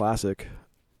cult classic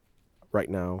right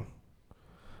now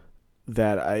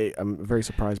that I'm very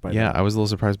surprised by Yeah, that. I was a little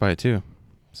surprised by it too.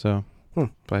 So, but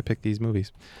I picked these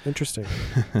movies. Interesting.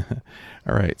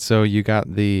 All right, so you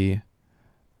got the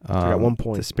I got 1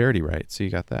 point. disparity right. So you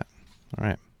got that. All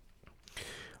right.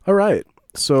 All right.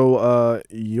 So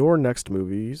your next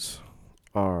movies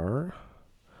are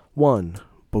 1,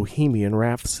 Bohemian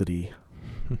Rhapsody.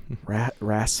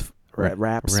 Rhapsody.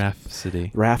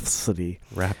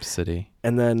 Rhapsody.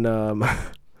 And then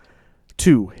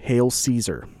 2, Hail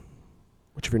Caesar,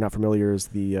 which, if you're not familiar, is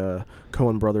the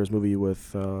Coen Brothers movie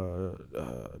with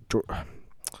George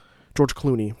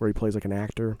Clooney, where he plays like an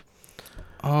actor.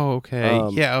 Oh, okay.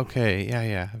 Okay.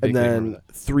 Yeah. And then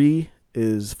 3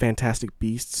 is Fantastic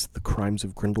Beasts: The Crimes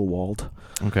of Grindelwald.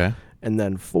 Okay. And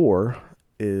then 4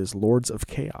 is Lords of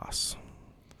Chaos,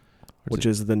 which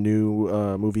is the new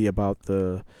movie about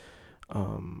the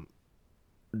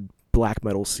black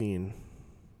metal scene.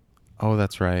 Oh,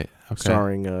 that's right. Okay.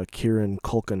 Starring Kieran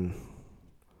Culkin.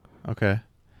 Okay.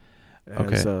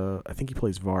 As, I think he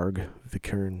plays Varg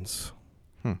Vikernes.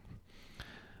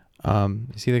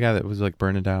 Is he the guy that was like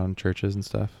burning down churches and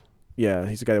stuff? Yeah,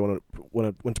 he's the guy that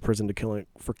went to prison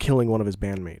for killing one of his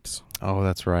bandmates. Oh,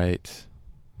 that's right.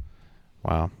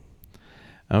 Wow.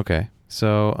 Okay.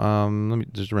 So let me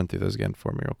just run through those again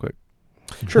for me real quick.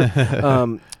 Sure.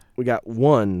 We got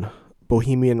 1,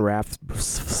 Bohemian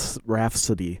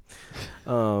Rhapsody.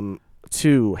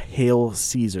 2, Hail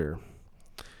Caesar.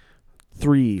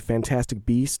 3, Fantastic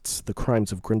Beasts: The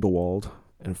Crimes of Grindelwald.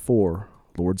 And 4,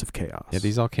 Lords of Chaos. Yeah,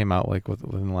 these all came out like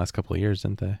within the last couple of years,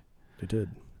 didn't they? They did.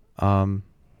 So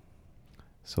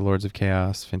Lords of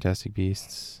Chaos, Fantastic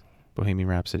Beasts, Bohemian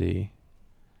Rhapsody,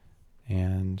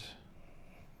 and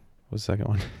what was the second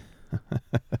one?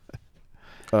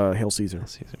 Hail Caesar. Hail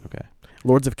Caesar. Okay.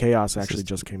 Lords of Chaos actually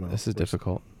just came out. This is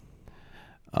difficult.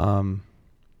 And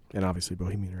obviously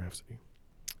Bohemian Rhapsody.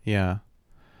 Yeah.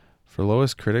 For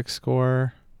lowest critic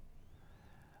score,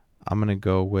 I'm gonna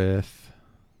go with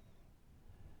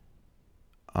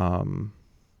what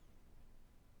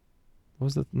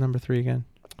was the number 3 again?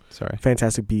 Sorry.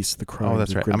 Fantastic Beasts: The Crimes. Oh,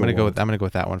 that's right. I'm gonna go with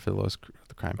that one for the lowest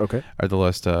the crime. Okay. Or the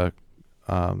lowest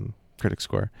critic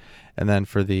score, and then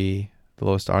for the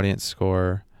lowest audience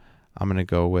score, I'm gonna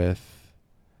go with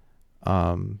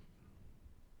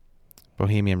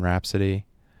Bohemian Rhapsody,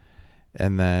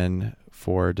 and then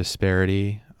for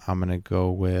disparity, I'm gonna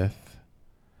go with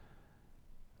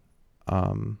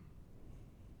I'm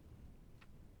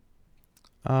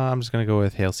just gonna go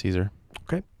with Hail Caesar.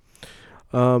 Okay.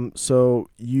 So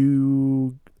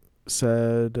you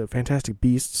said Fantastic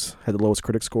Beasts had the lowest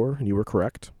critic score, and you were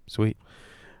correct. Sweet.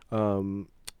 You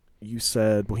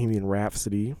said Bohemian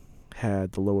Rhapsody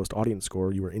had the lowest audience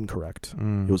score. You were incorrect.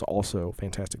 Mm. It was also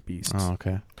Fantastic Beasts. Oh,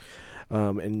 okay.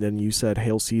 And then you said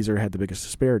Hail Caesar had the biggest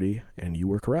disparity, and you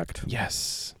were correct.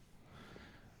 Yes.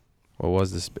 What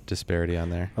was this disparity on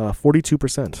there?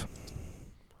 42%.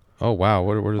 Oh wow!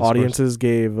 What are the audiences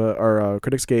gave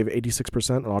critics gave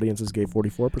 86%, and audiences gave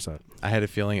 44%. I had a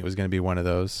feeling it was going to be one of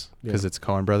those because it's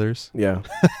Coen Brothers. Yeah.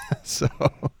 So,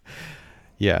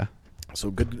 yeah.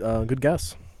 So good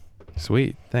guess.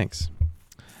 Sweet. Thanks.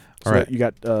 So All right. you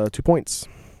got 2 points.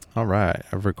 All right.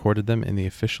 I've recorded them in the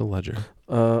official ledger.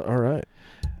 All right.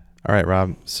 All right,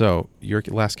 Rob. So your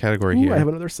last category Ooh, here. I have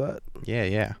another set.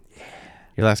 Yeah.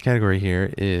 Your last category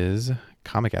here is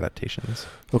comic adaptations.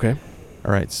 Okay.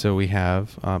 All right. So we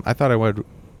have. I thought I would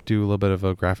do a little bit of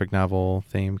a graphic novel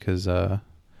theme because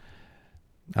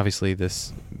obviously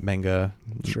this manga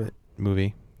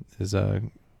movie is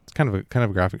it's kind of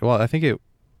a graphic. Well, I think it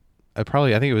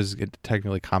was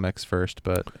technically comics first,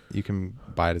 but you can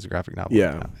buy it as a graphic novel.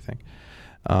 Yeah. Now, I think.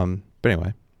 But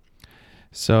anyway.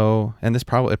 So, and it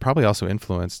probably also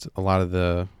influenced a lot of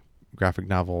the graphic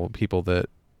novel people that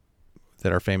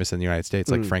are famous in the United States,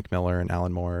 like Frank Miller and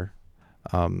Alan Moore,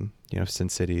 Sin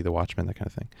City, The Watchmen, that kind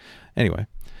of thing. Anyway,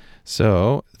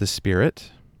 so The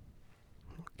Spirit.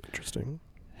 Interesting.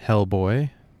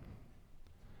 Hellboy.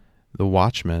 The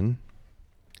Watchmen.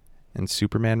 And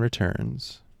Superman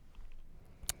Returns.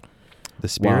 The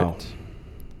Spirit. Wow.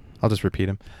 I'll just repeat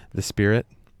them. The Spirit,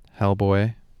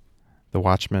 Hellboy, The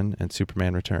Watchmen, and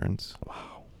Superman Returns.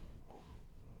 Wow.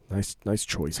 Nice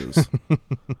choices.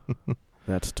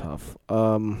 That's tough.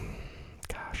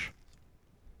 Gosh.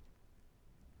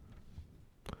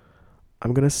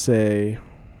 I'm going to say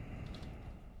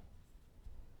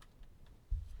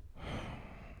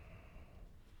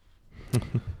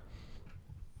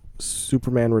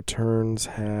Superman Returns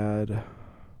had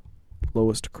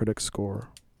lowest critic score.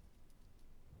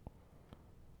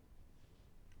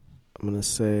 I'm going to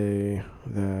say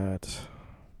that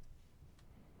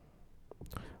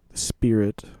The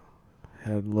Spirit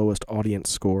had lowest audience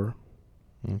score.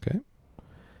 Okay.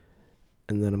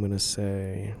 And then I'm going to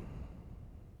say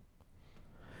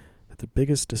that the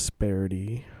biggest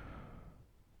disparity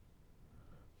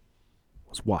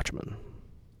was Watchmen.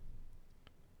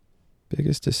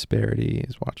 Biggest disparity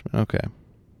is Watchmen.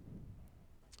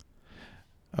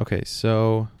 Okay,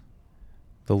 so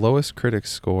the lowest critic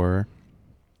score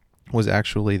was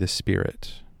actually The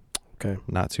Spirit. Okay.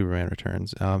 Not Superman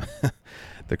Returns.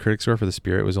 The critic score for The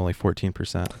Spirit was only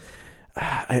 14%.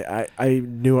 I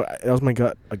knew that was my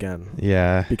gut again.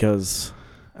 Yeah. Because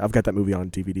I've got that movie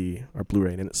on DVD or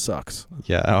Blu-ray and it sucks.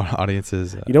 Yeah,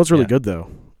 audiences. You know what's really good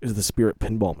though is The Spirit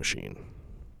pinball machine.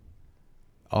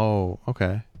 Oh,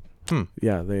 okay.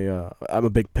 Yeah, they. I'm a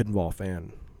big pinball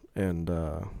fan, and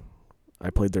I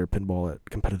played their pinball at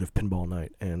competitive pinball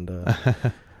night, and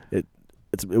it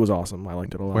was awesome. I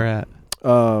liked it a lot. Where at?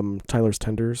 Tyler's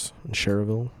Tenders in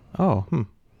Cherville. Oh, I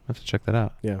have to check that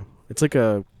out. Yeah, it's like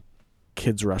a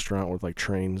kids restaurant with like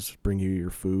trains bring you your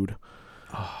food.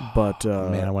 Oh, but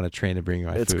man, I want a train to bring you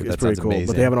my food. It's That pretty sounds cool. amazing.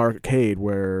 But they have an arcade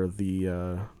where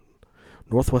the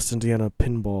Northwest Indiana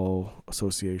Pinball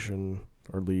Association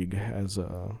or League has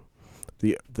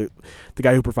the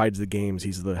guy who provides the games.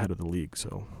 He's the head of the league,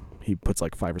 so he puts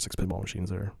like 5 or 6 pinball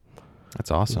machines there. That's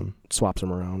awesome. Swaps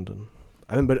them around, and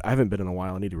I haven't been in a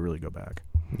while. I need to really go back.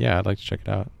 Yeah, I'd like to check it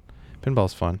out.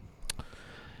 Pinball's fun.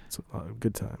 It's a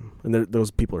good time, and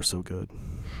those people are so good.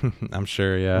 I'm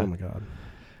sure. Yeah. Oh my god.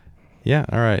 Yeah.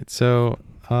 All right. So,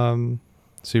 so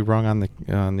you're wrong on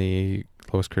the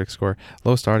lowest critic score,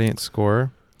 lowest audience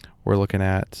score. We're looking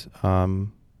at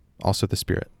also The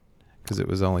Spirit because it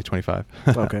was only 25.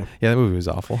 Okay. Yeah, that movie was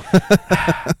awful.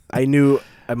 I knew.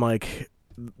 I'm like,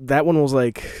 that one was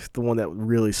like the one that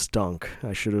really stunk.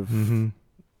 I should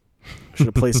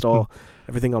have placed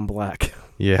everything on black.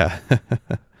 Yeah.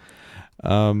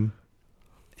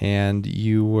 And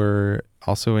you were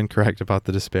also incorrect about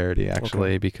the disparity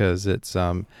actually, because it's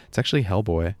actually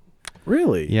Hellboy.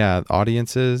 Really? Yeah,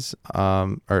 audiences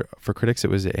or for critics it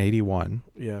was 81.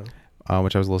 Yeah.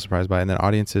 Which I was a little surprised by, and then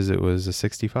audiences it was a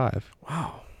 65.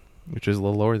 Wow. Which is a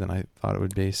little lower than I thought it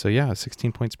would be. So yeah, a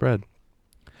 16-point spread.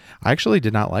 I actually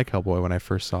did not like Hellboy when I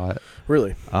first saw it.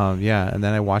 Really? Yeah, and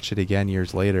then I watched it again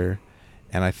years later,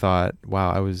 and I thought,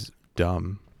 wow, I was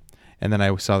dumb. And then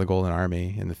I saw The Golden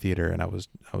Army in the theater, and I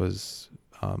was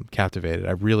captivated.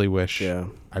 I really wish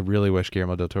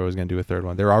Guillermo del Toro was going to do a third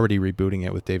one. They're already rebooting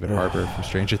it with David Harbour from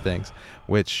Stranger Things,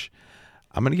 which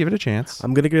I'm going to give it a chance.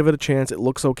 I'm going to give it a chance. It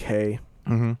looks okay,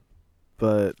 Mm-hmm.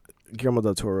 but Guillermo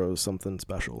del Toro is something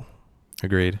special.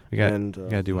 Agreed. We got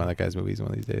to do one of that guy's movies one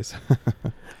of these days.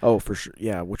 Oh, for sure.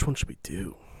 Yeah, which one should we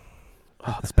do?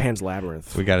 Oh, it's Pan's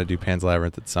Labyrinth. We got to do Pan's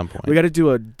Labyrinth at some point. We got to do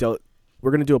we're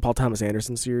going to do a Paul Thomas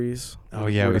Anderson series. Oh,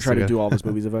 yeah. We're going to try to do all of his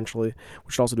movies eventually.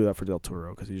 We should also do that for Del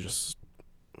Toro because he's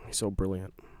so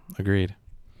brilliant. Agreed.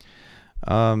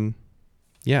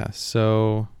 Yeah,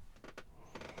 so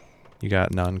you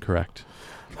got none correct.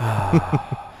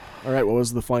 All right, what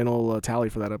was the final tally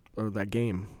for that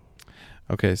game?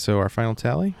 Okay, so our final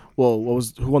tally? Well,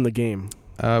 who won the game?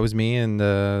 It was me, and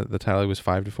the tally was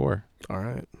 5-4. All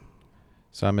right.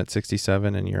 So I'm at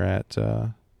 67 and you're at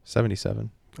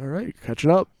 77. All right,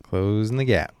 catching up. Closing the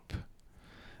gap.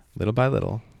 Little by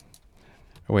little.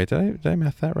 Oh, wait, did I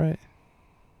math that right?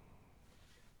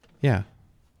 Yeah.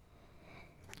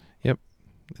 Yep.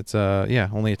 It's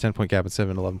only a 10-point gap instead of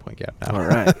an 11-point gap now. All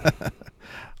right.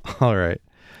 All right.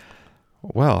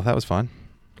 Well, that was fun.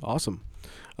 Awesome.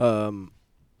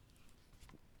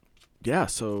 Yeah,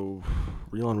 so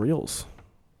Reel on Reels.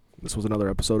 This was another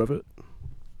episode of it.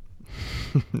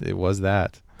 It was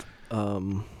that.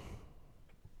 Um,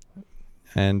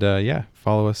 And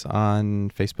follow us on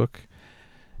Facebook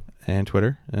and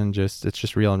Twitter, and it's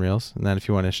just Reel on Reels. And then if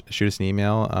you want to shoot us an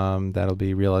email, that'll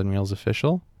be Reel on Reels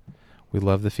Official. We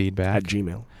love the feedback. at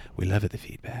Gmail. We love it, the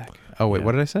feedback. Oh wait, Yeah.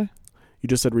 what did I say? You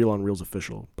just said Reel on Reels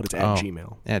Official, but it's at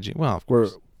Gmail. Well, of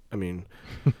course.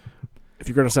 If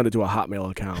you're going to send it to a Hotmail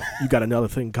account, you got another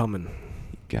thing coming.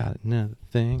 Got another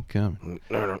thing coming.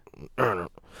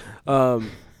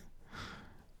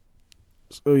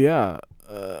 So yeah,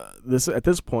 at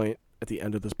this point, at the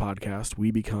end of this podcast,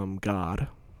 we become God.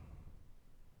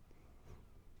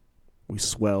 We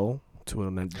swell to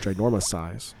a ginormous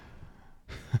size,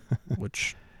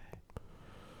 which,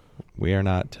 We are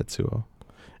not Tetsuo.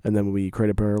 and then we create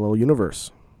a parallel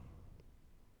universe.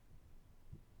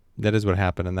 That is what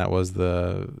happened, and that was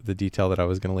the detail that I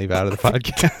was going to leave out of the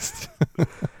podcast.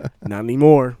 Not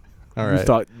anymore. All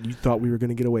right. You thought we were going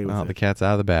to get away with Well, it. the cat's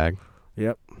out of the bag.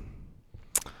 Yep.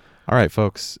 All right,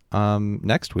 folks.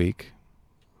 Next week,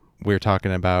 we're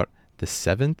talking about The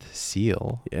Seventh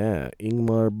Seal, Yeah,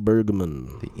 Ingmar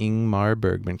Bergman. the Ingmar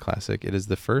Bergman classic. It is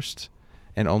the first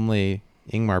and only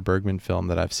Ingmar Bergman film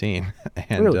that I've seen.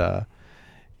 And Really?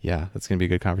 that's going to be a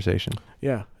good conversation.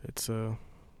 Yeah, it's a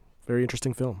very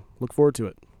interesting film. Look forward to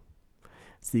it.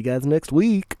 See you guys next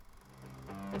week.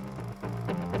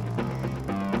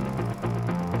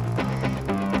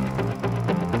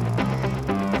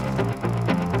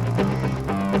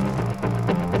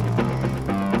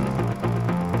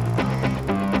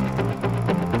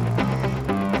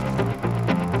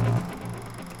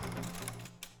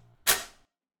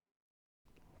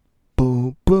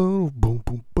 Boom boom boom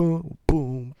boom boom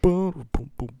boom boom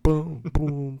boom boom boom boom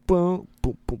boom boom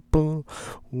boom boom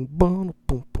boom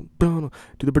boom boom boom.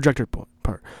 Do the projector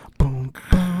part. Boom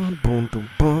boom boom boom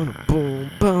boom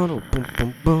boom boom boom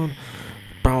boom boom.